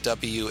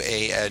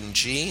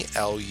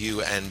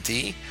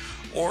SWANGLUND.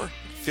 Or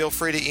feel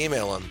free to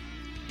email him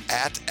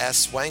at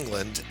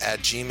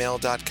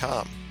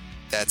swanglund@gmail.com.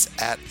 That's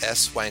at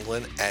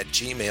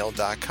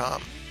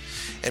swanglund@gmail.com.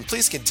 And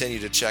please continue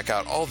to check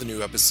out all the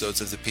new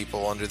episodes of The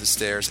People Under the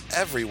Stairs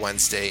every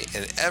Wednesday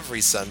and every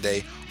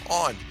Sunday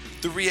on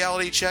the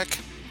Reality Check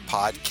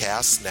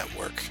Podcast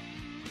Network.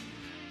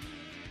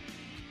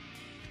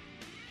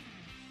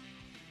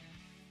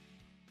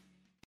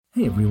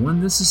 Hey everyone,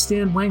 this is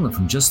Stan Wangler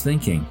from Just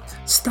Thinking.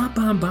 Stop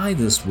on by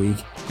this week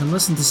and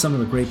listen to some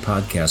of the great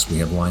podcasts we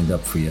have lined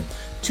up for you.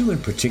 Two in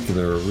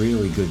particular are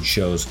really good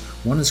shows.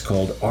 One is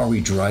called Are We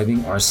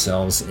Driving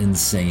Ourselves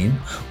Insane?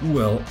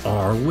 Well,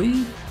 are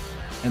we?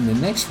 And the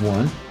next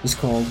one is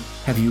called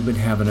Have You Been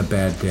Having a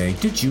Bad Day?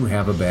 Did you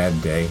have a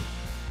bad day?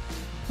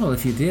 Well,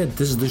 if you did,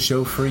 this is the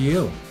show for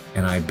you.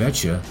 And I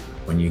bet you,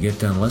 when you get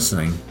done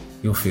listening,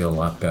 you'll feel a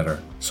lot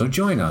better. So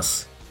join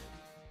us.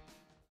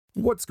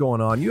 What's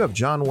going on? You have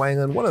John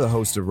Wangland, one of the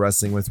hosts of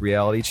Wrestling with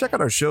Reality. Check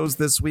out our shows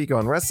this week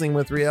on Wrestling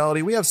with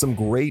Reality. We have some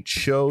great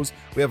shows.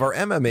 We have our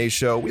MMA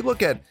show. We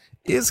look at,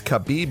 is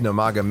Khabib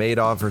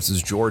Nurmagomedov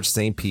versus George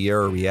St.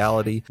 Pierre a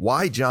reality?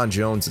 Why John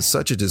Jones is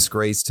such a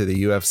disgrace to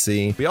the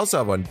UFC. We also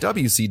have on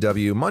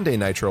WCW Monday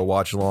Nitro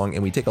Watch Along,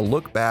 and we take a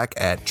look back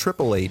at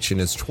Triple H and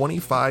his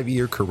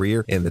 25-year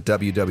career in the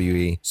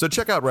WWE. So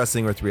check out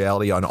Wrestling with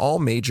Reality on all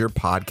major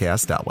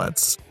podcast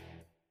outlets.